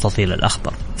المستطيل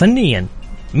الأخضر. فنيا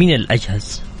مين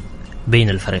الأجهز بين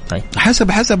الفريقين؟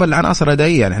 حسب العناصر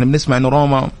الأدائية. يعني احنا بنسمع إنه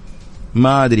روما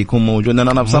ما أدري يكون موجود.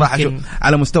 أنا بصراحة شوف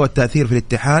على مستوى التأثير في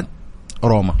الاتحاد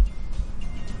روما،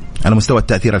 على مستوى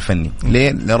التأثير الفني.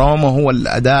 ليه؟ روما هو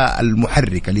الأداء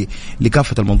المحرك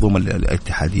لكافة المنظومة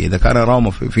الاتحادية. إذا كان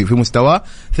روما في مستوى،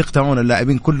 ثق تماما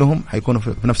اللاعبين كلهم حيكونوا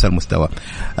في نفس المستوى.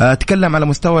 أتكلم على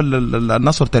مستوى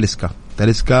النصر،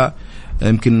 تاليسكا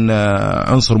يمكن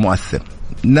عنصر مؤثر،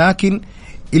 لكن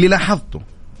اللي لاحظته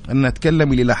أن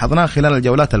نتكلم اللي لاحظناه خلال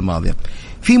الجولات الماضية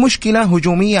في مشكلة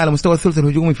هجومية على مستوى الثلث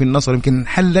الهجومي في النصر، يمكن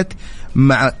حلت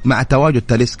مع تواجد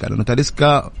تاليسكا، لأنه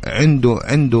تاليسكا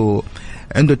عنده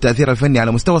التأثير الفني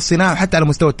على مستوى الصناعة وحتى على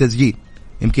مستوى التسجيل.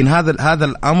 يمكن هذا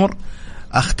الأمر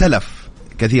اختلف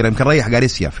كثيرا، يمكن ريح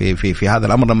غاريسيا في هذا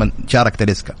الأمر لما شارك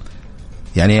تاليسكا.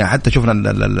 يعني حتى شفنا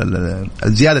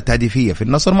الزيادة التهديفية في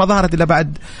النصر ما ظهرت إلا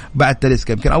بعد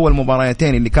تاليسكا. يمكن أول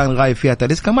مباراتين اللي كان غايب فيها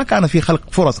تاليسكا ما كان في خلق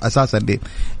فرص أساسا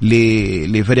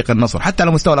لفريق النصر، حتى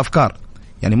على مستوى الأفكار.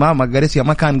 يعني ما غاريسيا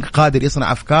ما كان قادر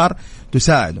يصنع أفكار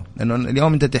تساعده، لأنه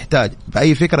اليوم أنت تحتاج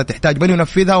بأي فكرة تحتاج من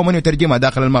ينفذها ومن يترجمها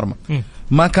داخل المرمى.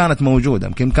 ما كانت موجودة.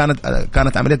 يمكن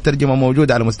كانت عملية الترجمة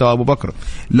موجودة على مستوى أبو بكر،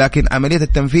 لكن عملية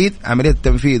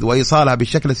التنفيذ وإيصالها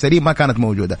بالشكل السليم ما كانت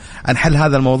موجودة. نحل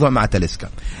هذا الموضوع مع تاليسكا.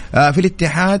 في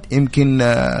الاتحاد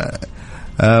يمكن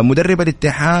مدرب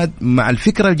الاتحاد مع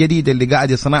الفكرة الجديدة اللي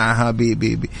قاعد يصنعها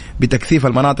بتكثيف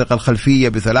المناطق الخلفية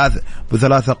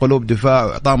بثلاثة قلوب دفاع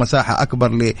وإعطاء مساحة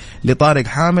أكبر لطارق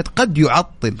حامد،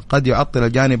 قد يعطل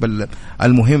الجانب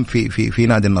المهم في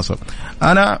نادي النصر.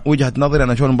 أنا وجهة نظري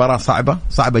أنا أشوف المباراة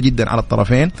صعبة جدا على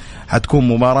الطرفين، حتكون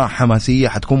مباراة حماسية،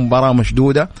 حتكون مباراة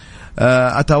مشدودة.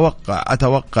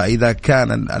 أتوقع إذا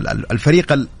كان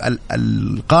الفريق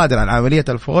القادر على عملية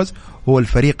الفوز هو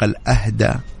الفريق الأهدى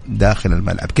داخل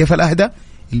الملعب. كيف الأهدى؟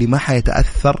 اللي ما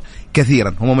حيتأثر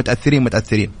كثيرا. هم متأثرين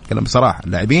كلام بصراحة،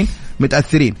 اللاعبين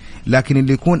متأثرين، لكن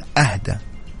اللي يكون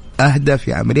أهدى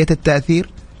في عملية التأثير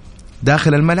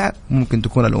داخل الملعب ممكن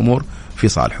تكون الأمور في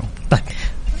صالحه. طيب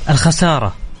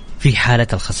الخسارة، في حالة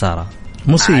الخسارة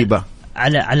مصيبة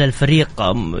على الفريق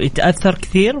يتأثر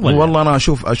كثير ولا؟ والله أنا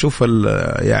أشوف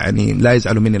يعني لا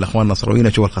يزعلوا مني الأخوان النصراويين،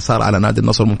 أشوف الخسارة على نادي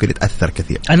النصر ممكن يتأثر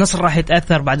كثير. النصر راح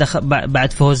يتأثر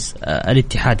بعد فوز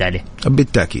الاتحاد عليه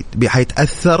بالتأكيد.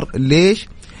 حيتأثر. ليش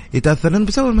يتأثر؟ لأنه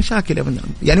بسبب المشاكل.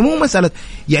 يعني مو مسألة،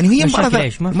 يعني هي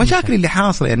مشاكل اللي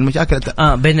حاصلة، يعني المشاكل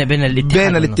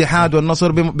بين الاتحاد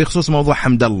والنصر بخصوص موضوع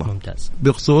حمد الله. ممتاز.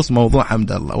 بخصوص موضوع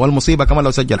حمد الله، والمصيبة كمان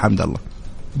لو سجل حمد الله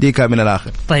ديكا من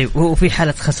الآخر. طيب وفي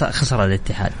حالة خسر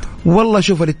الاتحاد، والله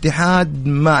شوف الاتحاد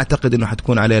ما أعتقد إنه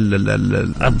حتكون عليه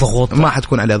الضغوط، ما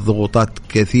حتكون عليه الضغوطات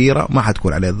كثيرة، ما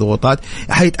حتكون عليه الضغوطات.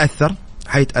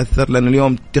 حيتأثر لأن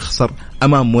اليوم تخسر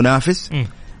أمام منافس.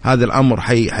 هذا الأمر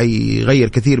حيغير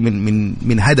كثير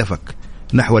من هدفك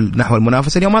نحو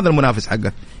المنافس. اليوم هذا المنافس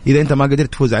حقك، إذا أنت ما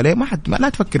قدرت تفوز عليه لا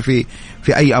تفكر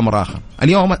في أي أمر آخر.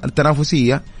 اليوم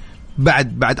التنافسية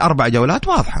بعد 4 جولات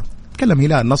واضحة. تكلم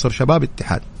هلال، نصر، شباب،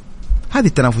 اتحاد، هذه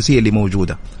التنافسية اللي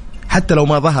موجودة. حتى لو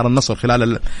ما ظهر النصر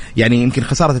خلال يعني يمكن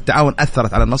خسارة التعاون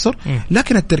أثرت على النصر،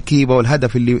 لكن التركيبة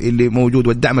والهدف اللي موجود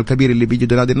والدعم الكبير اللي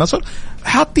بيجي نادي النصر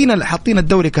حاطين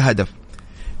الدوري كهدف.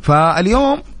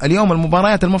 فاليوم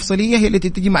المباريات المفصلية هي التي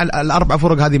تجي مع ال4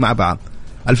 فرق هذه مع بعض.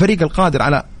 الفريق القادر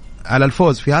على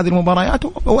الفوز في هذه المباريات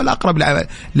هو الأقرب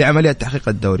لعملية تحقيق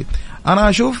الدوري. أنا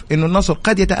أشوف إنه النصر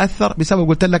قد يتأثر بسبب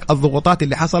قلت لك الضغوطات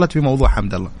اللي حصلت في موضوع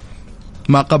حمد الله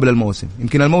ما قبل الموسم.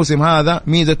 يمكن الموسم هذا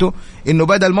ميزته إنه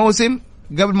بدأ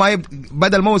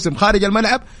الموسم خارج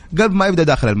الملعب قبل ما يبدأ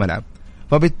داخل الملعب،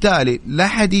 فبالتالي لا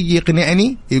حد يجي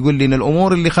يقنعني يقول لي إن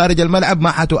الأمور اللي خارج الملعب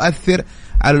ما حتؤثر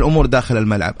على الأمور داخل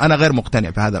الملعب. أنا غير مقتنع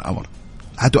بهذا الأمر،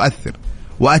 حتؤثر،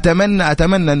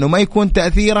 وأتمنى إنه ما يكون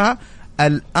تأثيرها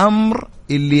الأمر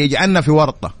اللي يجعلنا في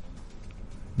ورطة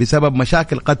بسبب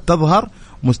مشاكل قد تظهر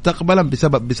مستقبلا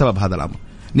بسبب هذا الأمر.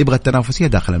 نبغى التنافسية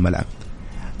داخل الملعب،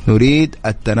 نريد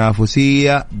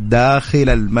التنافسية داخل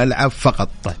الملعب فقط.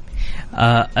 طيب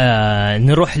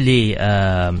نروح ل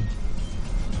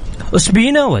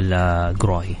أسبينا ولا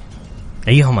قروهي،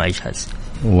 أيهما يجهز؟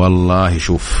 والله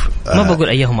شوف ما بقول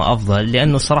أيهما أفضل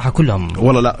لأنه الصراحة كلهم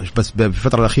والله لا، بس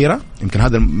بالفترة الأخيرة يمكن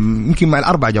هذا يمكن مع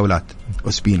الأربع جولات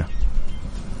أسبينا،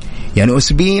 يعني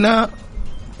أسبينا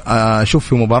شوف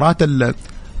في مباراة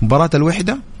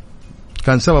الوحدة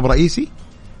كان سبب رئيسي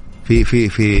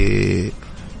في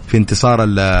انتصار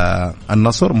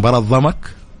النصر. مباراة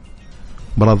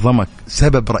ضمك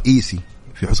سبب رئيسي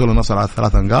في حصول النصر على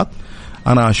 3 نقاط.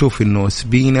 أنا أشوف إنه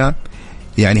سبينا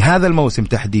يعني هذا الموسم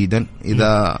تحديدا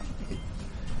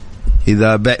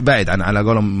إذا بعد عن على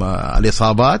قولهم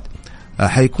الإصابات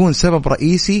حيكون سبب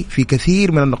رئيسي في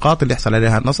كثير من النقاط اللي يحصل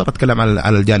عليها النصر. أتكلم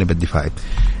على الجانب الدفاعي.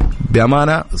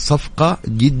 بأمانة صفقة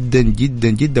جدا جدا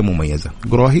جدا مميزة.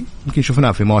 قروهي يمكن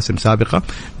شفناه في مواسم سابقة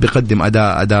بيقدم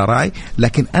أداء راعي،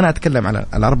 لكن أنا أتكلم على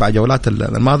الأربع جولات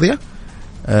الماضية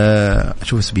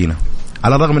أشوف سبينا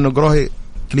على الرغم إنه قروهي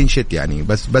كلين شيت يعني،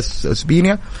 بس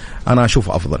سبينيا أنا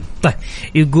أشوفه أفضل. طيب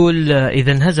يقول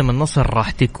إذا انهزم النصر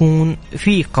راح تكون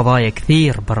في قضايا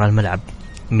كثير برا الملعب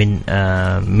من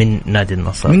نادي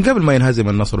النصر. من قبل ما ينهزم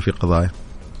النصر في قضايا،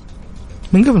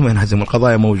 من قبل ما ينهزم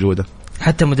القضايا موجودة.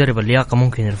 حتى مدرب اللياقة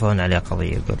ممكن يرفعون عليه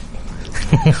قضية يقول.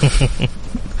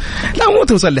 لا مو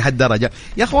توصل لحد درجة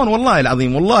يا أخوان، والله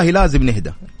العظيم والله لازم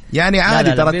نهدى يعني.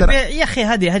 عادي ترى يا أخي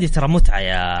هذه ترى متعة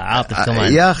يا عاطف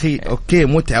كمان يا أخي. أوكي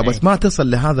متعة بس ما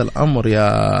تصل لهذا الأمر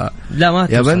لا ما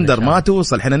يا بندر ما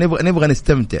توصل. إحنا نبغى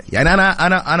نستمتع يعني.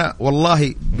 أنا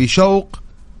والله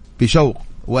بشوق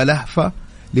ولهفة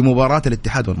لمباراة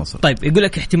الاتحاد والنصر. طيب يقول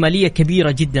لك احتمالية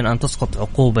كبيرة جدا أن تسقط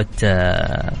عقوبة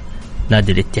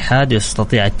نادي الاتحاد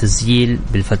ويستطيع التسجيل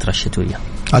بالفترة الشتوية.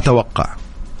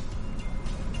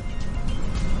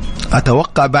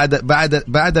 أتوقع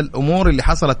بعد الأمور اللي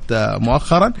حصلت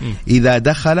مؤخرا إذا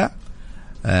دخل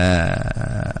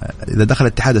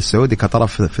الاتحاد السعودي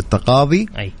كطرف في التقاضي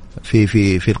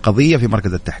في القضية في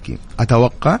مركز التحكيم،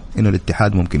 أتوقع إنه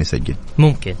الاتحاد ممكن يسجل.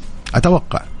 ممكن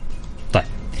أتوقع. طيب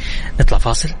نطلع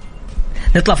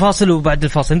فاصل وبعد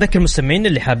الفاصل نذكر المستمعين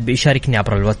اللي حاب يشاركني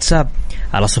عبر الواتساب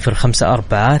على 0548811700.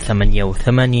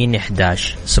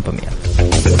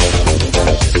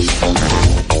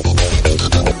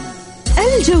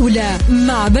 الجولة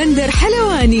مع بندر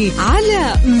حلواني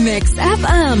على ميكس أف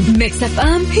أم. ميكس أف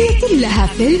أم هي كلها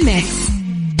في الميكس.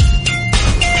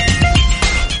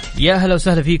 يا هلا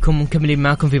وسهلا فيكم، مكملين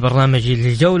معكم في برنامج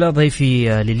الجولة.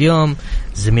 ضيفي لليوم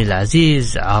زميل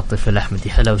العزيز عاطف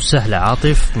الأحمدي. هلا وسهلا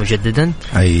عاطف مجددا.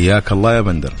 حياك الله يا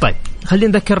بندر. طيب خلينا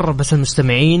نذكر بس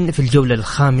المستمعين في الجولة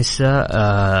الخامسة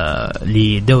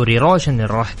لدوري روشن اللي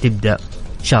راح تبدأ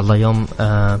إن شاء الله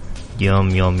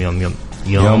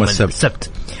يوم السبت.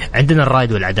 عندنا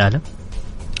الرائد والعدالة،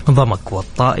 ضمك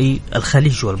والطائي،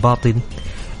 الخليج والباطن،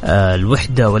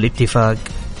 الوحدة والاتفاق،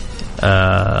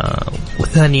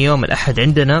 وثاني يوم الأحد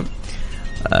عندنا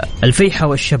الفيحة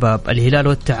والشباب، الهلال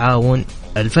والتعاون،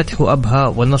 الفتح وأبها،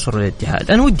 والنصر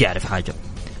والاتحاد. أنا ودي أعرف حاجة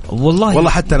والله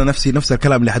حتى أنا نفس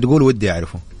الكلام اللي حتقوله ودي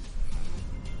أعرفه.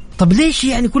 طب ليش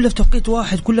يعني كلها في توقيت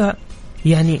واحد؟ كلها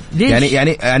يعني ليش؟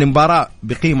 يعني مباراة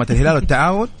بقيمة الهلال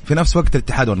والتعاون في نفس وقت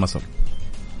الاتحاد والنصر.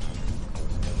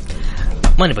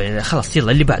 ما نبغى خلاص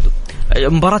يلا اللي بعده.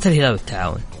 مباراة الهلال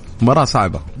والتعاون مباراة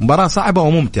صعبة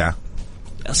وممتعة.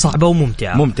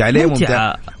 ممتعة ليه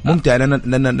ممتعة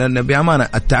لأن بأمانة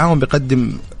التعاون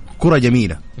بيقدم كرة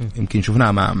جميلة. يمكن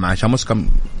شفناها مع شاموسكا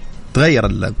تغير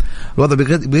الوضع،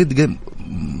 بيقدم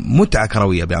متعة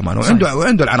كروية بأمانة.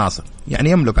 وعنده العناصر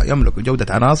يعني يملك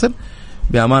جودة عناصر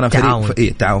بأمانة.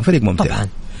 تعاون فريق ممتع. طبعا.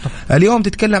 اليوم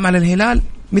تتكلم عن الهلال،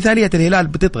 مثالية الهلال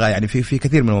بتطغى يعني في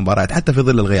كثير من المباريات حتى في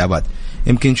ظل الغيابات.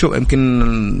 يمكن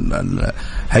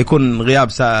حيكون غياب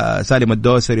سالم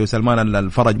الدوسري وسلمان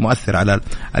الفرج مؤثر على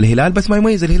الهلال، بس ما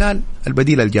يميز الهلال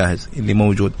البديل الجاهز اللي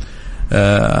موجود.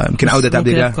 يمكن عودة عبد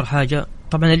الله. أذكر حاجة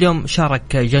طبعا اليوم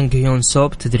شارك جانج هيون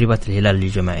سوب تدريبات الهلال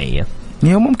الجماعية.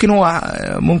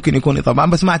 ممكن يكون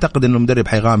طبعا، بس ما أعتقد إنه مدرب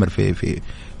حيغامر في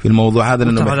الموضوع هذا.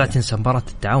 لأنه لا تنسى مباراة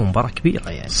التعاون مباراة كبيرة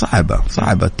يعني صعبة.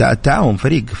 التعاون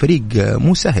فريق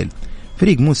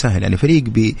مو سهل يعني فريق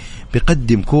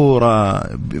بيقدم كورة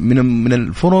من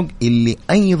الفرق اللي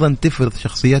أيضا تفرض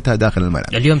شخصيتها داخل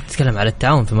الملعب. اليوم تتكلم على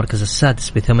التعاون في المركز السادس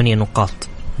ب8 نقاط.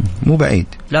 مو بعيد.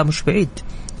 لا مش بعيد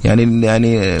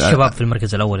يعني الشباب في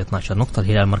المركز الأول 12 نقطة،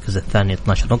 الهلال المركز الثاني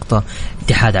 12 نقطة،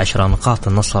 اتحاد 10 نقاط،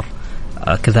 النصر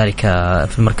كذلك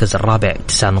في المركز الرابع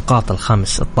 9 نقاط،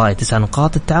 الخامس الطائي 9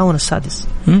 نقاط، التعاون السادس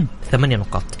 8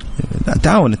 نقاط.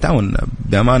 التعاون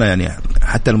بأمانة يعني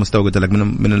حتى المستوى قلت لك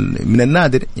من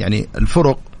النادر يعني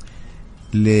الفرق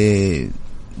اللي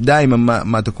دائما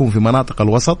ما تكون في مناطق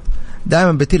الوسط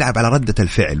دائما بتلعب على ردة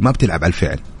الفعل، ما بتلعب على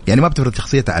الفعل يعني ما بتفرض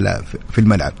شخصيتها في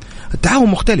الملعب. التعاون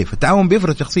مختلف، التعاون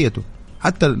بيفرض شخصيته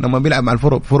حتى لما بيلعب مع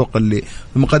فرق اللي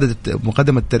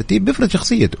مقدمة الترتيب بيفرض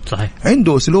شخصيته. صحيح.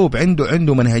 عنده أسلوب،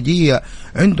 عنده منهجية،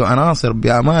 عنده عناصر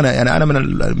بأمانة. يعني أنا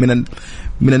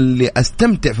من اللي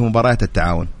أستمتع في مباريات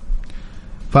التعاون.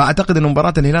 فأعتقد أن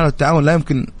مباراة الهلال والتعاون لا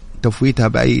يمكن تفويتها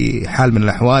بأي حال من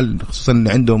الأحوال، خصوصا أن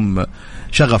عندهم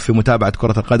شغف في متابعة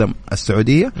كرة القدم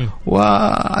السعودية،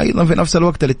 وأيضا في نفس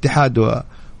الوقت الاتحاد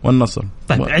والنصر.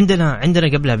 طيب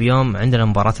عندنا قبلها بيوم عندنا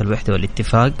مباراة الوحدة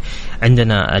والاتفاق.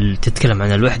 عندنا تتكلم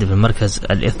عن الوحدة في المركز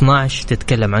 12،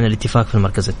 تتكلم عن الاتفاق في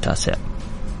المركز 9.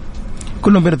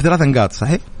 كلهم بين 3 نقاط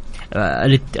صحيح؟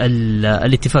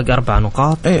 الاتفاق 4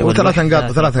 نقاط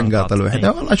و3 نقاط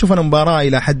الوحدة. والله أشوف أنا مباراة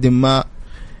إلى حد ما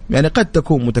يعني قد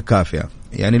تكون متكافئة.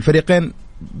 يعني الفريقين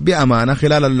بأمانة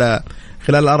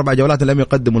خلال 4 جولات لم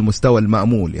يقدموا المستوى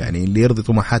المأمول، يعني اللي يرضي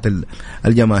طموحات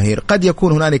الجماهير. قد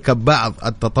يكون هنالك بعض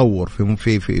التطور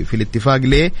في الاتفاق.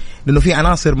 ليه؟ لأنه في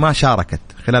عناصر ما شاركت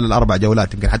خلال 4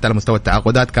 جولات، يمكن حتى على مستوى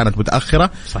التعاقدات كانت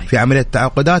متأخرة. صحيح. في عملية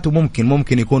التعاقدات،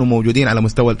 وممكن يكونوا موجودين على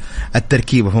مستوى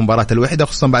التركيبة في مباراة الوحدة،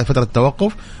 خصوصا بعد فترة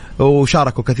التوقف،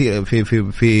 وشاركوا كثير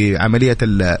في عملية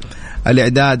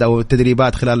الإعداد أو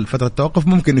التدريبات خلال فترة التوقف.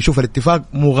 ممكن نشوف الاتفاق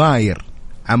مغاير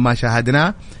عما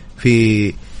شاهدناه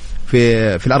في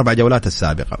 4 جولات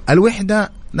السابقة.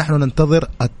 الوحدة نحن ننتظر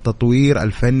التطوير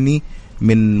الفني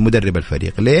من مدرب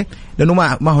الفريق. ليه؟ لأنه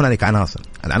ما هنالك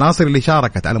العناصر اللي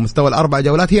شاركت على مستوى 4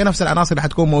 جولات هي نفس العناصر اللي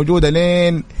حتكون موجودة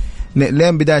لين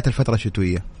بداية الفترة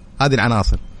الشتوية. هذه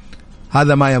العناصر،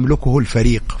 هذا ما يملكه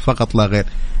الفريق فقط لا غير.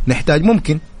 نحتاج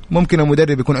ممكن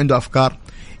المدرب يكون عنده أفكار.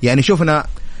 يعني شوفنا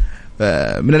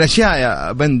من الأشياء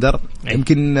يا بندر،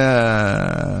 يمكن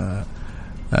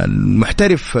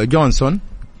المحترف جونسون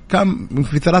كان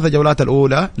في 3 جولات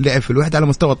الأولى لعب في الوحدة على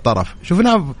مستوى الطرف.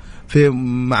 شفناه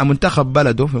مع منتخب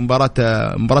بلده في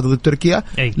مباراة ضد تركيا،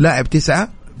 لاعب 9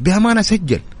 بأمانة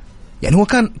سجل. يعني هو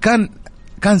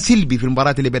كان سلبي في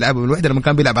المباراة اللي بيلعبها في الوحدة لما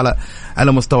كان بيلعب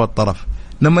على مستوى الطرف.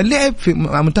 لما لعب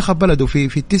مع منتخب بلده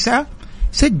في 9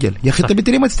 سجل. يا أخي طب أنت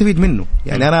ليه ما تستفيد منه؟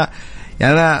 يعني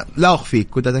أنا لا أخفيك،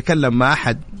 كنت أتكلم مع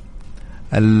أحد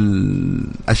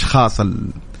الأشخاص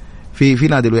في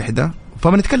نادي الوحدة،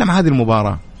 فبنتكلم عن هذه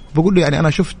المباراة، بقول له يعني أنا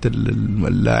شفت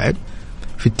اللاعب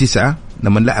في 9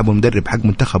 لما لعبوا مدرب حق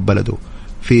منتخب بلده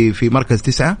في مركز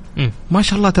 9 ما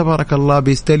شاء الله تبارك الله،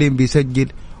 بيستلم بيسجل.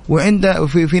 وعنده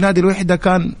في نادي الوحدة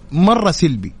كان مرة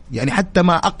سلبي، يعني حتى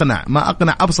ما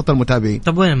أقنع أبسط المتابعين.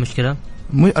 طب وين المشكلة؟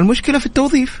 المشكلة في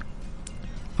التوظيف.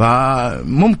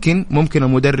 فممكن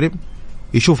المدرب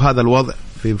يشوف هذا الوضع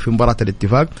في مباراة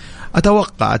الاتفاق.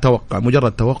 أتوقع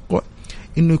مجرد توقع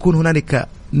إنه يكون هنالك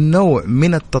نوع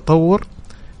من التطور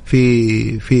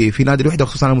في نادي الوحدة،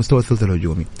 خصوصا على مستوى الثلث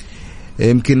الهجومي.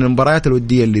 يمكن المباريات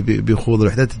الودية اللي بيخوض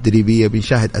الوحدات التدريبية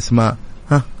بنشاهد أسماء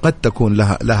قد تكون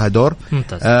لها دور.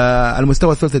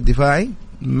 المستوى الثلث الدفاعي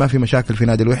ما في مشاكل في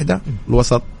نادي الوحدة.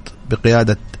 الوسط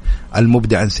بقيادة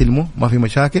المبدع أنسلمو ما في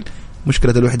مشاكل.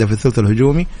 مشكلة الوحدة في الثلث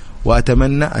الهجومي.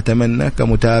 وأتمنى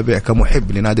كمتابع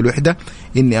كمحب لنادي الوحدة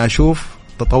إني أشوف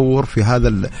تطور في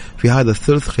هذا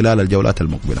الثلث خلال الجولات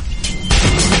المقبلة.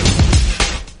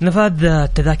 نفاذ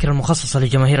التذاكر المخصصة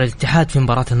لجماهير الاتحاد في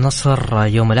مباراة النصر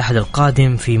يوم الأحد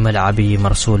القادم في ملعب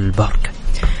مرسول بارك.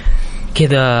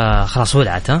 كذا خلاص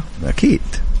ولعت. أكيد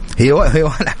هي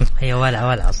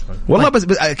ولع أصلا والله. بس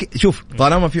شوف،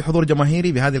 طالما في حضور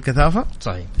جماهيري بهذه الكثافة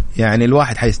صحيح، يعني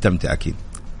الواحد حيستمتع أكيد.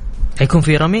 حيكون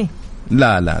في رمي؟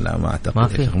 لا ما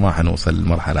أعتقد، ما حنوصل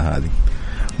للمرحلة هذه.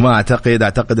 ما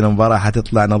أعتقد أن المباراة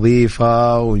حتطلع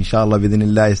نظيفة، وإن شاء الله بإذن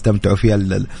الله يستمتعوا فيها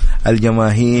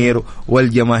الجماهير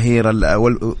والجماهير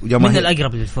من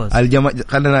الأقرب للفوز.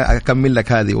 خلنا أكمل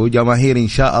لك هذه. وجماهير إن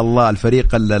شاء الله الفريق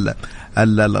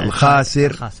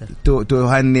الخاسر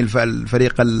تهني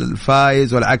الفريق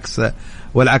الفائز،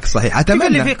 والعكس صحيح.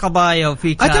 أتمنى في قضايا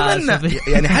وفي كاس أتمنى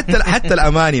يعني حتى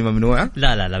الأماني ممنوعة.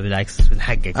 لا بالعكس،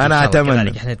 بالحقك أنا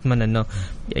أتمنى. احنا نتمنى إنه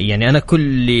يعني أنا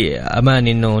كل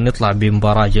أماني إنه نطلع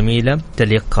بمباراة جميلة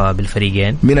تليق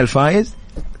بالفريقين. من الفائز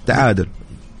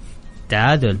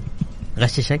تعادل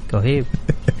غششك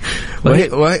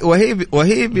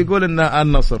وهيب يقول إن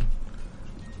النصر،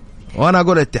 وأنا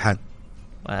أقول الاتحاد.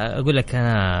 أقول لك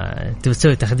أنا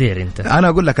تسوي تخدير أنت. أنا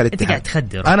أقول لك الاتحاد. أنت قاعد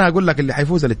تخدر. أنا أقول لك اللي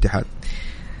حيفوز الاتحاد.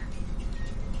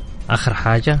 آخر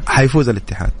حاجة حيفوز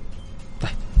الاتحاد.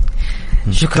 طيب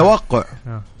شكرا. توقع.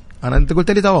 أنت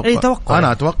قلت لي توقع. أي توقع.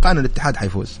 أنا أتوقع أن الاتحاد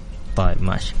حيفوز. طيب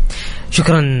ماشي.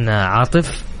 شكرا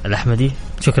عاطف الأحمدي،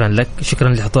 شكرا لك، شكرا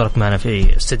لحضورك معنا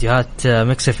في استديوهات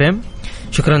ميكس اف ام.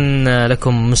 شكرا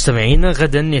لكم مستمعينا.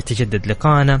 غدا يتجدد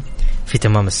لقاءنا في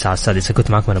تمام الساعة 6.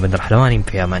 كنت معكم أنا بندر حلواني.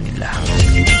 في أمان الله.